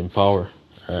 that was in power,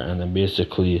 right? And then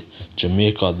basically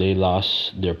Jamaica, they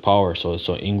lost their power, so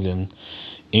England.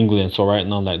 So right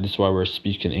now, like, this is why we're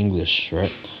speaking English,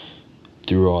 right,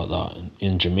 throughout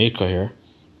in Jamaica here.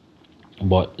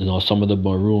 But some of the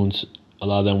Maroons, a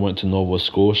lot of them went to Nova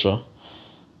Scotia,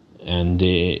 and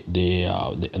they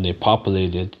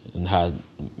populated and had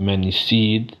many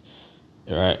seed,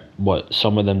 right? But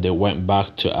some of them, they went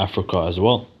back to Africa as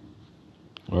well,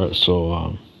 right?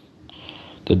 So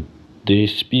they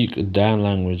speak Dan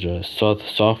language,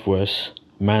 Southwest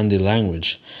Mande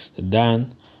language. The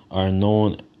Dan are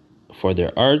known for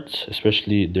their arts,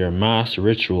 especially their mass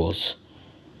rituals.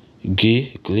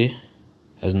 Gli,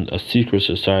 as a secret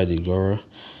society, Gora,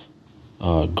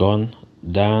 Gun,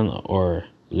 Dan, or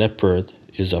Leopard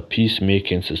is a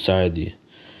peacemaking society,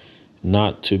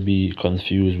 not to be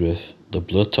confused with the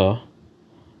Blutta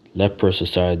Leper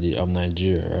Society of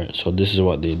Nigeria, right? So this is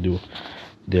what they do.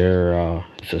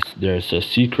 There's a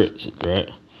secret, right?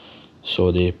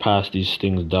 So they pass these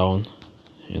things down,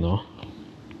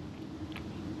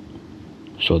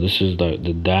 So this is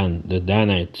the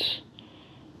Danites.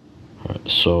 Right,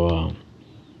 so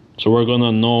we're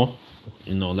gonna know,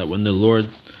 that when the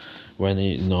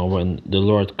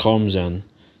Lord comes, and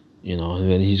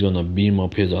then he's gonna beam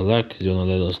up his elect, he's gonna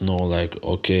let us know, like,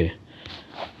 okay,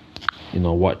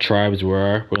 what tribes we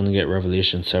are. We're gonna get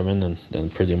Revelation 7, and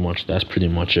then that's pretty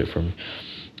much it from.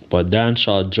 But Dan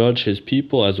shall judge his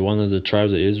people as one of the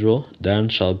tribes of Israel. Dan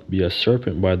shall be a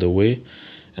serpent by the way,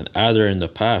 an adder in the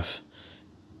path.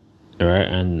 All right,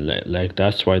 and like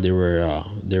that's why they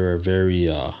were very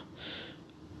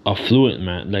affluent,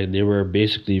 man. Like, they were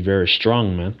basically very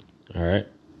strong, man. All right,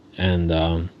 and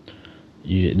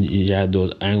you had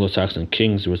those Anglo-Saxon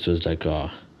kings, which was like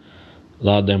a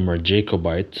lot of them were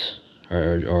Jacobites,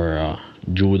 or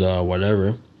Judah,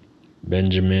 whatever,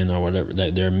 Benjamin, or whatever.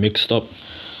 Like, they're mixed up.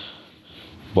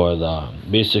 But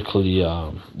basically,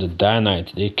 the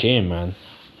Danites, they came, man.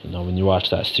 When you watch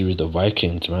that series, The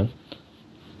Vikings, man.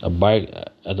 At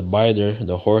the biter,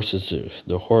 the horse's heel.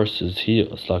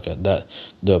 It's like that.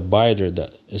 The biter,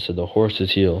 that is the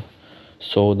horse's heel,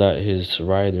 so that his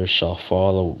rider shall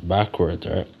follow backward,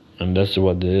 right? And that's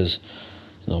what it is,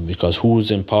 because who's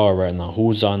in power right now?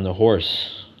 Who's on the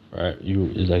horse, right?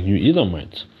 It's like you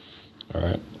Edomites, all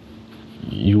right?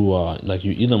 You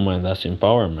Edomite, that's in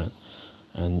power, man.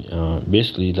 and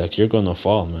basically like you're gonna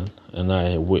fall, man. And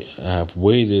I have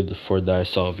waited for thy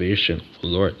salvation,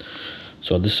 Lord.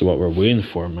 So this is what we're waiting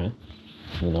for, man.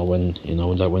 When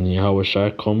when Yahweh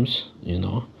Shai comes,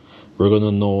 we're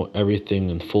gonna know everything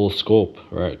in full scope,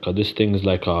 right? Because this thing is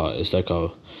like a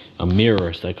mirror.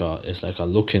 It's like a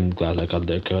looking glass,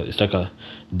 it's like a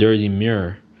dirty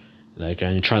mirror, like,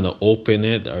 and you're trying to open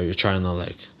it, or you're trying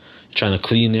to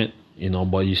clean it,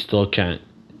 but you still can't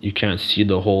see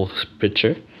the whole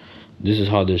picture. This is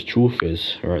how this truth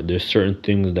is, right? There's certain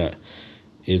things that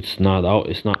it's not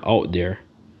out there,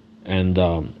 and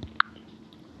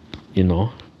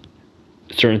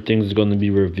certain things are going to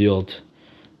be revealed,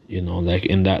 like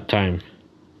in that time.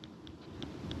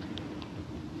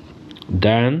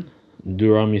 Dan,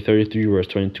 Deuteronomy 33 verse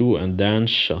 22, and Dan,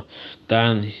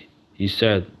 he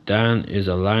said, Dan is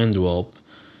a lion whelp,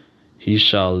 he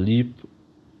shall leap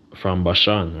from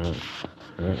Bashan,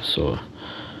 right? So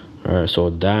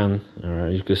Dan,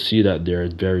 you can see that they're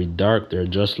very dark. They're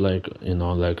just like,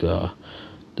 like the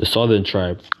southern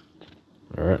tribe.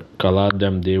 All right, a lot of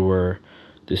them, they were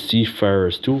the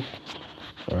seafarers too.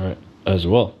 All right, as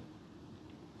well.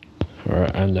 All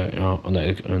right,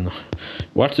 and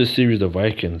watch the series The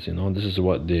Vikings. This is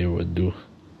what they would do.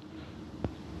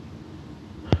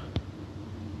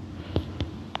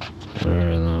 All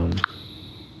right,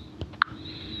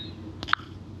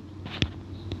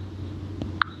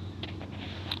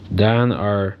 Dan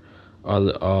are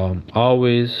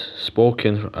always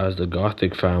spoken as the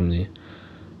Gothic family,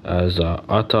 as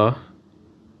Atta,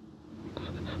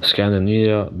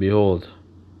 Scandinavia. Behold,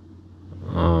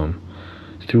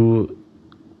 through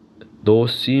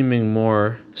those seeming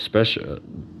more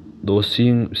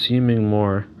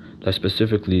that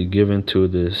specifically given to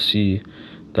the sea,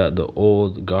 that the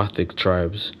old Gothic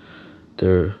tribes,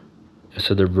 the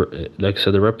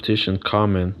reputation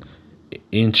common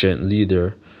ancient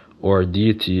leader or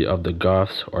deity of the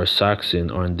Goths or Saxon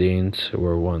or Danes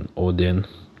were one, Odin.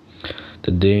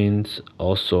 The Danes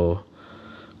also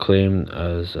claimed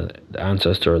as the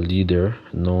ancestor or leader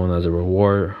known as a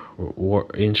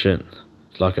ancient,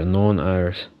 like known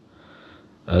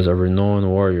as a renowned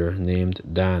warrior named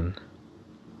Dan.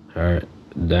 Alright,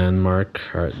 Denmark.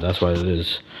 Alright, that's what it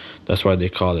is. That's why they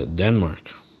call it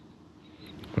Denmark.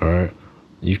 Alright,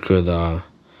 you could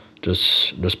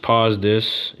just pause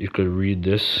this. You could read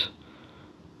this.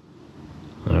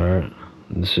 Alright,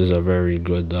 this is a very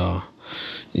good.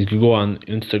 You could go on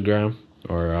Instagram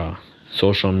or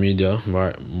social media,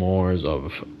 Moors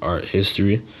of Art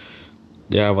History.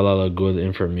 They have a lot of good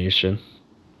information.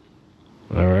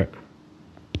 Alright.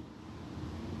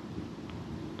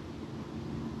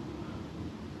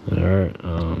 Alright.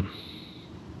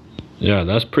 Yeah,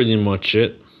 that's pretty much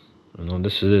it.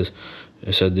 This is it.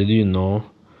 It said, did you know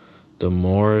the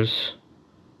Moors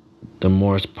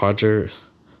paragym?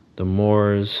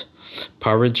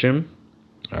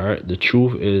 Alright, the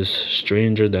truth is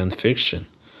stranger than fiction.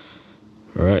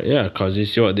 Alright, yeah, because you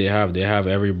see what they have. They have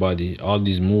everybody, all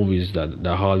these movies that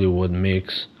Hollywood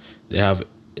makes. They have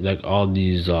like all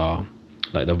these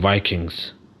like the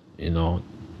Vikings, the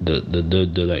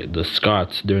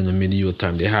Scots during the medieval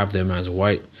time. They have them as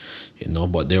white,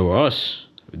 but they were us.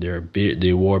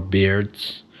 They wore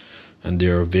beards, and they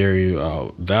were very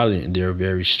valiant. They were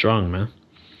very strong, man.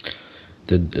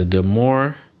 The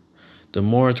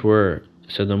Moors were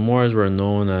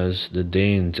known as the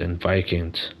Danes and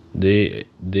Vikings. They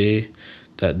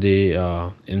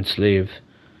enslaved.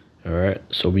 All right,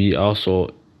 so we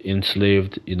also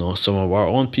enslaved some of our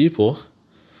own people.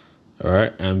 All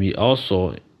right, and we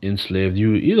also enslaved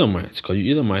you Edomites, because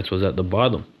you Edomites was at the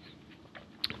bottom.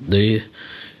 They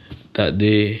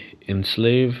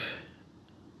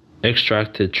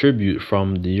extracted tribute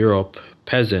from the Europe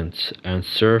peasants and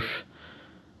serf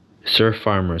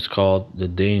farmers called the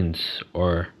Danes,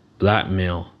 or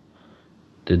blackmail.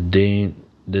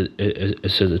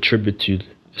 It's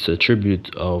a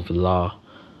tribute of law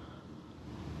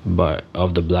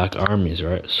of the black armies,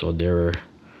 right? So they were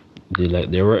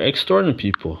extorting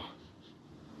people,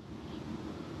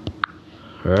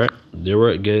 right? They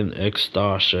were getting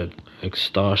extortion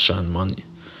money,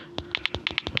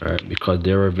 right? Because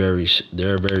they're very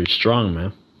strong,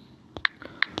 man.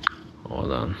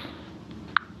 Hold on.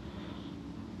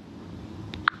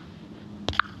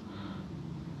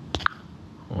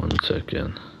 One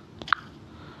second.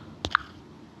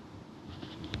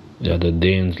 Yeah, the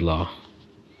Daneslaw.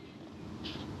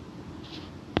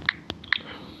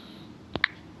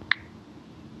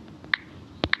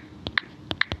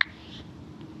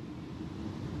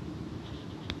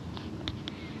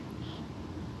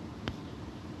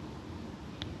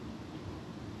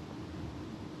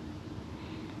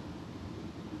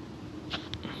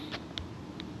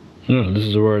 Yeah, this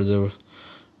is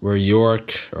where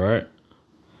York, right?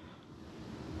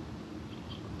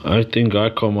 I think I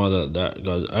come out of that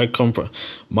because I come from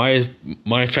my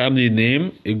family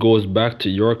name. It goes back to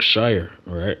Yorkshire,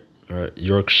 right? All right,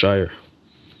 Yorkshire,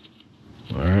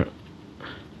 all right,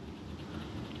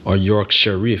 or York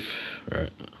Sheriff,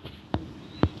 right,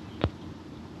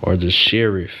 or the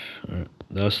Sheriff. Right?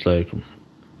 That's like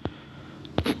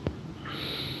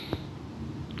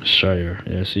Shire.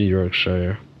 Yeah, see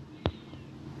Yorkshire.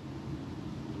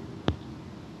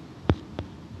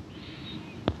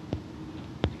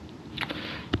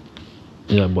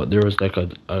 Yeah, but there was like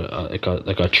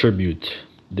a tribute,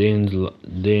 Dane's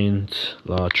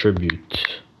Law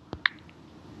tribute,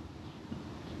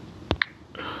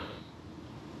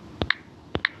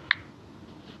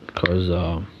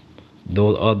 because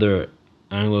those other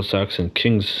Anglo-Saxon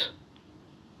kings,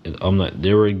 I'm like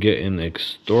they were getting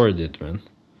extorted, man.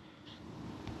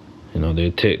 You know,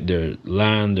 they take their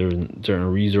land, their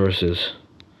certain resources,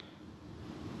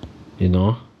 you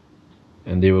know,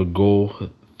 and they would go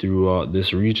throughout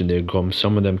this region. They come.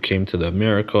 Some of them came to the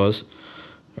Americas,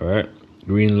 all right,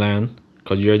 Greenland,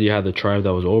 because you already had the tribe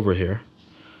that was over here.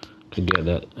 Could get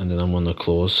that, and then I'm gonna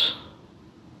close.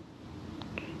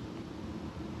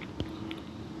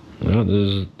 Yeah,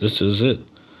 this is it.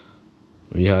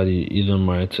 We had the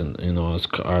Edomites, and you know, as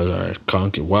our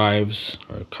wives,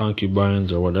 our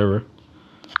concubines, or whatever.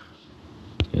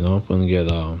 You know, I'm gonna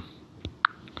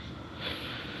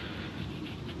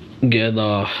get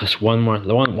just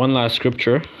one last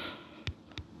scripture.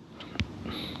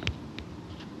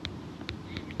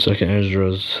 Second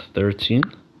Ezra's 13.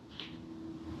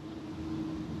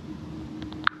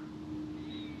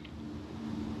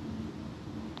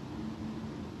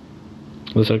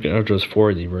 The second Ezra's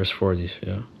 40, verse 40.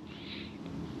 Yeah.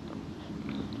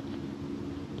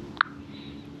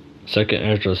 Second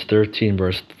Ezra's 13,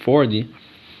 verse 40.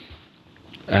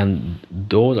 And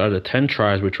those are the 10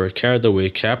 tribes which were carried away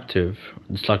captive.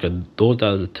 It's like those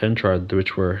are the 10 tribes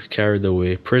which were carried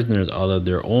away prisoners out of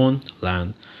their own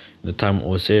land in the time of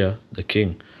Hosea the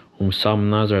king, whom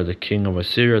Salmanazar the king of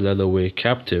Assyria led away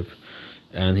captive,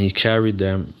 and he carried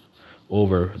them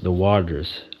over the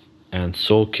waters, and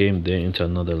so came they into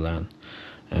another land.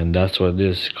 And that's what it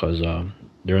is, because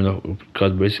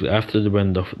because basically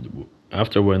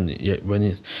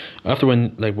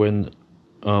when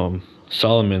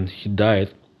Solomon he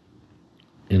died,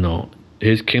 you know,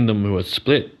 his kingdom was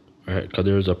split, right? Because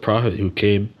there was a prophet who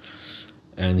came,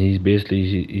 and he's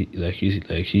basically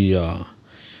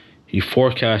he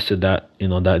forecasted that, you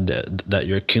know, that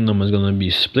your kingdom is gonna be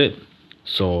split.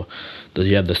 So that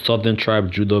you had the southern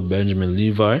tribe, Judah, Benjamin,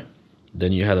 Levi.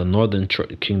 Then you had a northern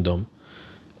kingdom,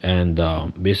 and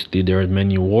basically there were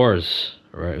many wars,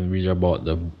 right? And read about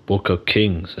the Book of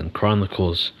Kings and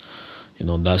Chronicles. You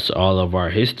know, that's all of our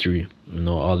history. You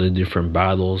know, all the different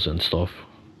battles and stuff.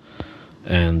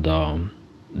 And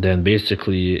then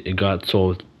basically it got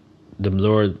so the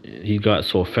Lord, he got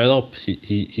so fed up.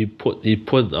 He put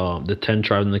the 10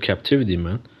 tribes in the captivity,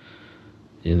 man.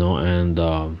 You know,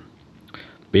 and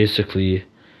basically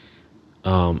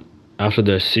after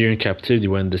the Assyrian captivity,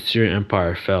 when the Assyrian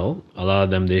Empire fell, a lot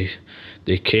of them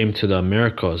they came to the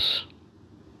Americas,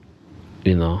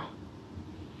 you know.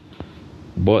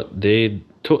 But they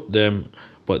took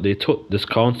this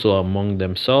counsel among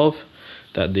themselves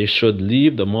that they should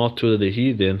leave the multitude of the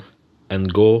heathen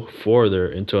and go further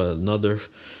into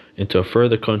a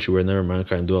further country where never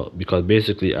mankind dwelt. Because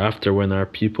basically after when our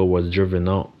people was driven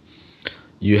out,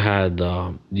 you had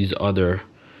these other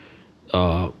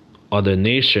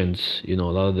nations, you know,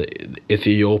 a lot of the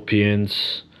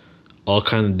Ethiopians, all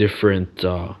kind of different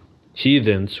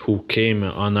heathens who came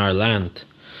on our land.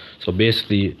 So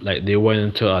basically, like, they went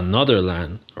into another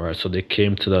land, all right? So they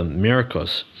came to the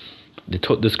Americas. They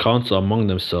took this counsel among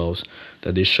themselves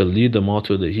that they should lead them all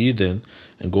to the heathen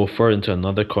and go further into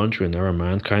another country where never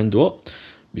mankind dwelt,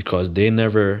 because they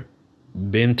never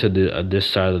been to this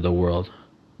side of the world.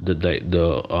 The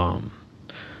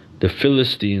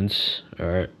Philistines, all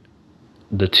right,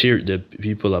 the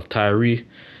people of Tyre,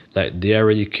 like, they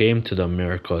already came to the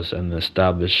Americas and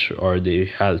established, or they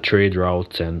had trade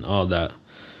routes and all that.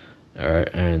 All right,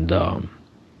 and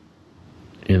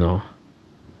you know,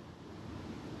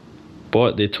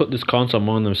 but they took this counsel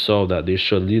among themselves that they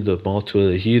should lead the multitude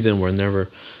of the heathen were never,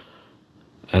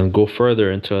 and go further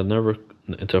into another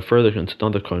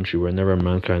country where never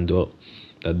mankind dwelt,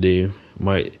 that they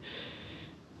might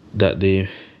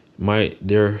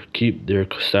keep their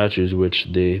statutes which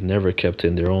they never kept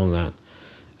in their own land,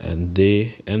 and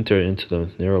they entered into the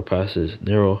narrow passages,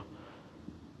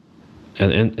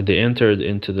 and they entered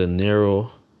into the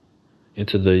narrow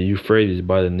into the Euphrates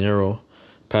by the narrow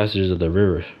passages of the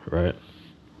river, right?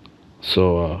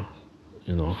 So,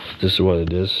 you know, this is what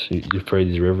it is,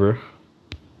 Euphrates River.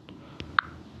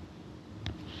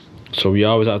 So we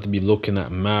always have to be looking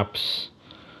at maps,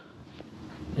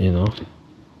 you know.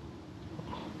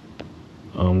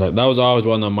 That was always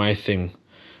one of my thing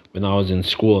when I was in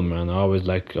school, man. I always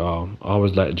like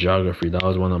geography. That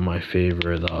was one of my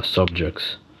favorite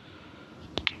subjects.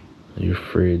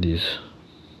 Euphrates.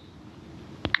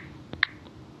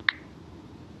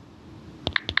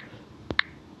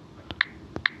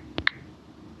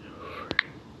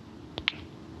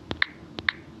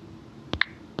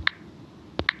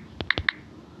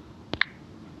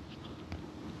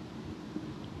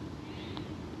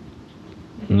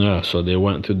 Yeah, so they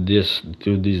went through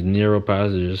these narrow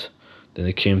passages, then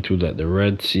they came through like the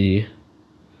Red Sea,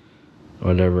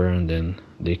 whatever, and then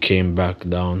they came back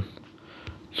down.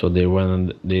 So they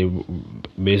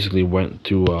basically went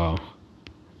to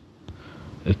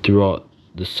throughout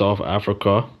the South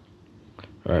Africa,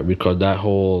 right? Because that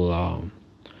whole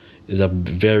is a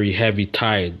very heavy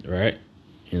tide, right?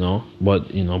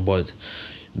 But Yahweh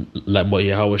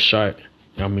Shai,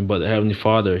 I mean, but the Heavenly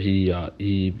Father, he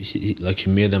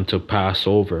made them to pass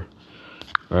over,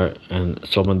 right? And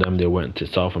some of them, they went to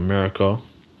South America,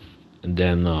 and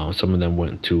then some of them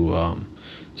went to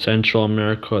Central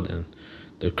America, then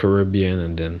the Caribbean,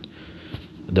 and then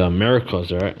the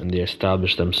Americas, right? And they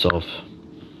established themselves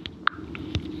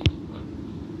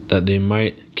that they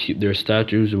might keep their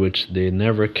statutes, which they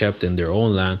never kept in their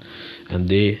own land, and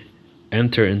they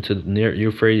enter into near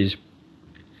Euphrates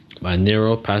by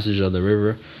narrow passage of the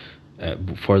river.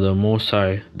 For the Most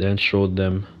High then showed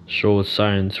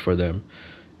signs for them,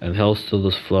 and held still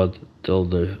this flood till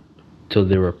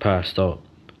they were passed out,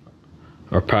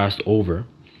 or passed over.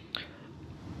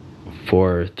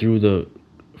 For through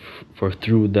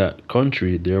that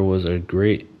country there was a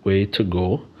great way to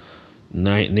go,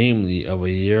 namely of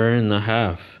a year and a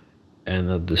half,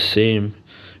 and of the same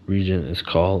region is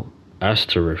called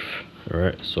Astarif.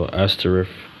 Alright, so Astarif,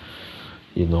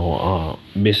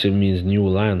 basically means new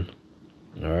land.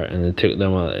 Alright, and it took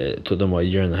them a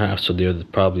year and a half, so they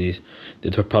probably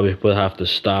would have to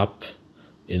stop,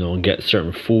 get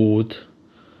certain food,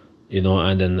 and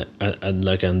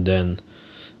then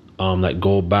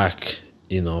go back,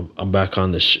 back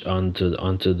on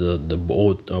onto the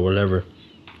boat or whatever.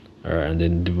 Alright, and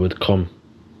then they would come.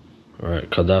 Alright,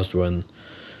 because that's when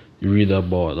you read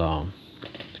about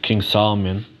King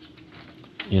Solomon.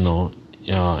 He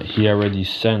already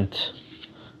sent.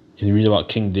 You read about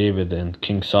King David and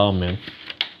King Solomon.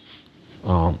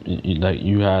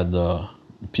 You had the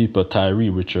people of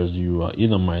Tyre, which was you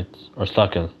Edomites, or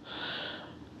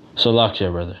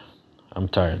Salakia, brother. I'm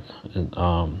tired.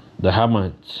 The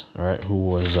Hamites, right, who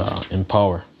was in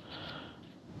power,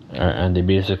 and they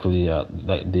basically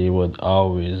they would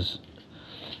always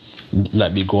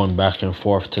be going back and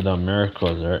forth to the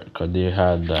Americas, right, because they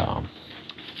had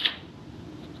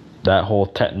that whole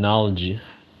technology,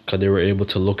 because they were able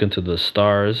to look into the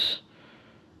stars,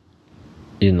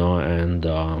 and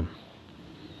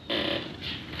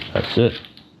that's it.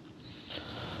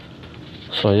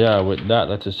 So yeah, with that,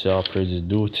 let us say all praises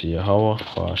due to Yahweh,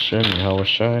 Hashem, Yahweh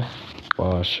Shai,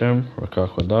 Hashem,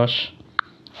 Rakakwadash.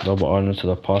 Double honor to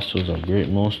the apostles of Great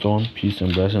Millstone. Peace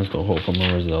and blessings to hopeful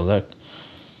members of the elect.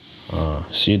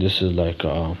 See, this is like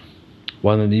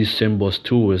one of these symbols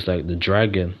too is like the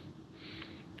dragon.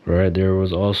 Right, there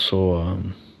was also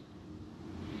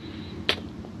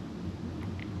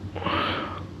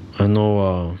I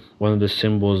know one of the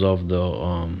symbols of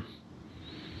the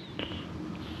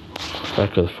if I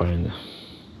could find it.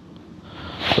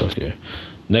 Okay,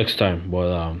 next time.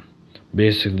 But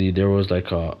basically there was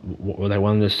like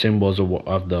one of the symbols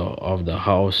of the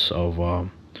house of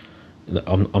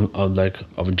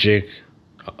Jake,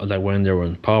 when they were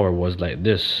in power, was like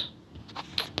this.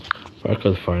 If I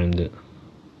could find it,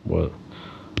 but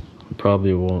I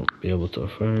probably won't be able to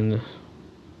find it.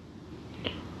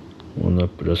 I'm gonna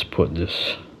just put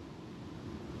this.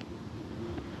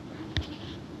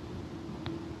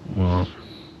 Well,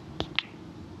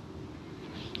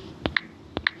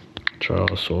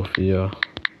 Charles Sophia.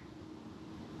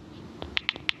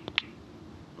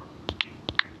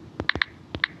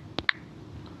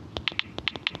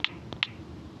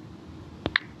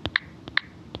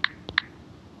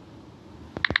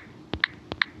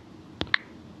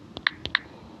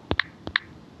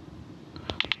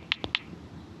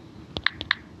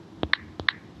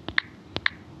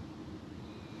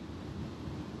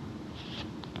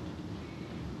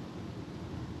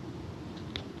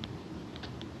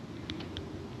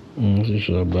 This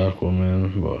is a back one,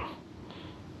 man, but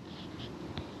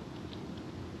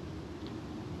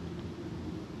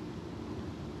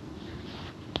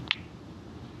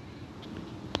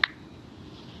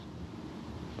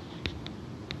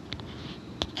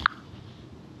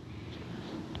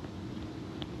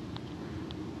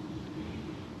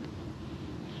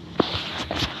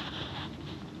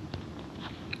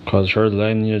Because her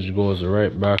lineage goes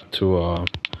right back to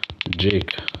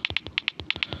Jake.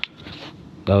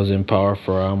 That was in power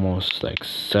for almost like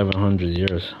 700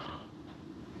 years.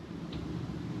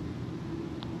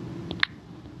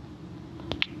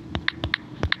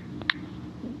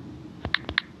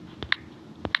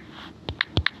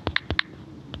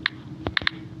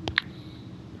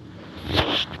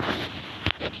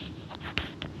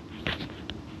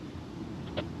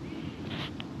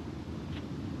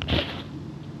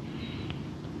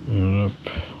 Yep.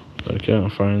 I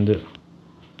can't find it.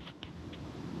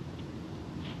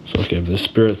 So okay, if the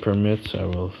spirit permits, I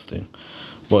will think.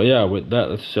 But yeah, with that,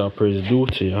 let's see our praise due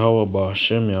to Yahweh,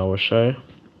 Ba'ashem, Yahweh Shai,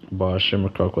 Ba'ashem,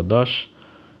 Rakakwadash,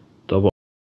 double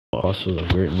apostles of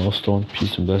great millstone.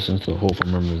 Peace and blessings to the hopeful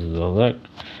members of the elect.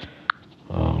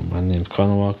 My name is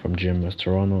Kanawak from GMS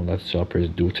Toronto. Let's see our praise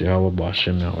due to Yahweh,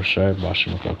 Ba'ashem, Yahweh Shai,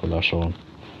 Ba'ashem, Rakakwadash.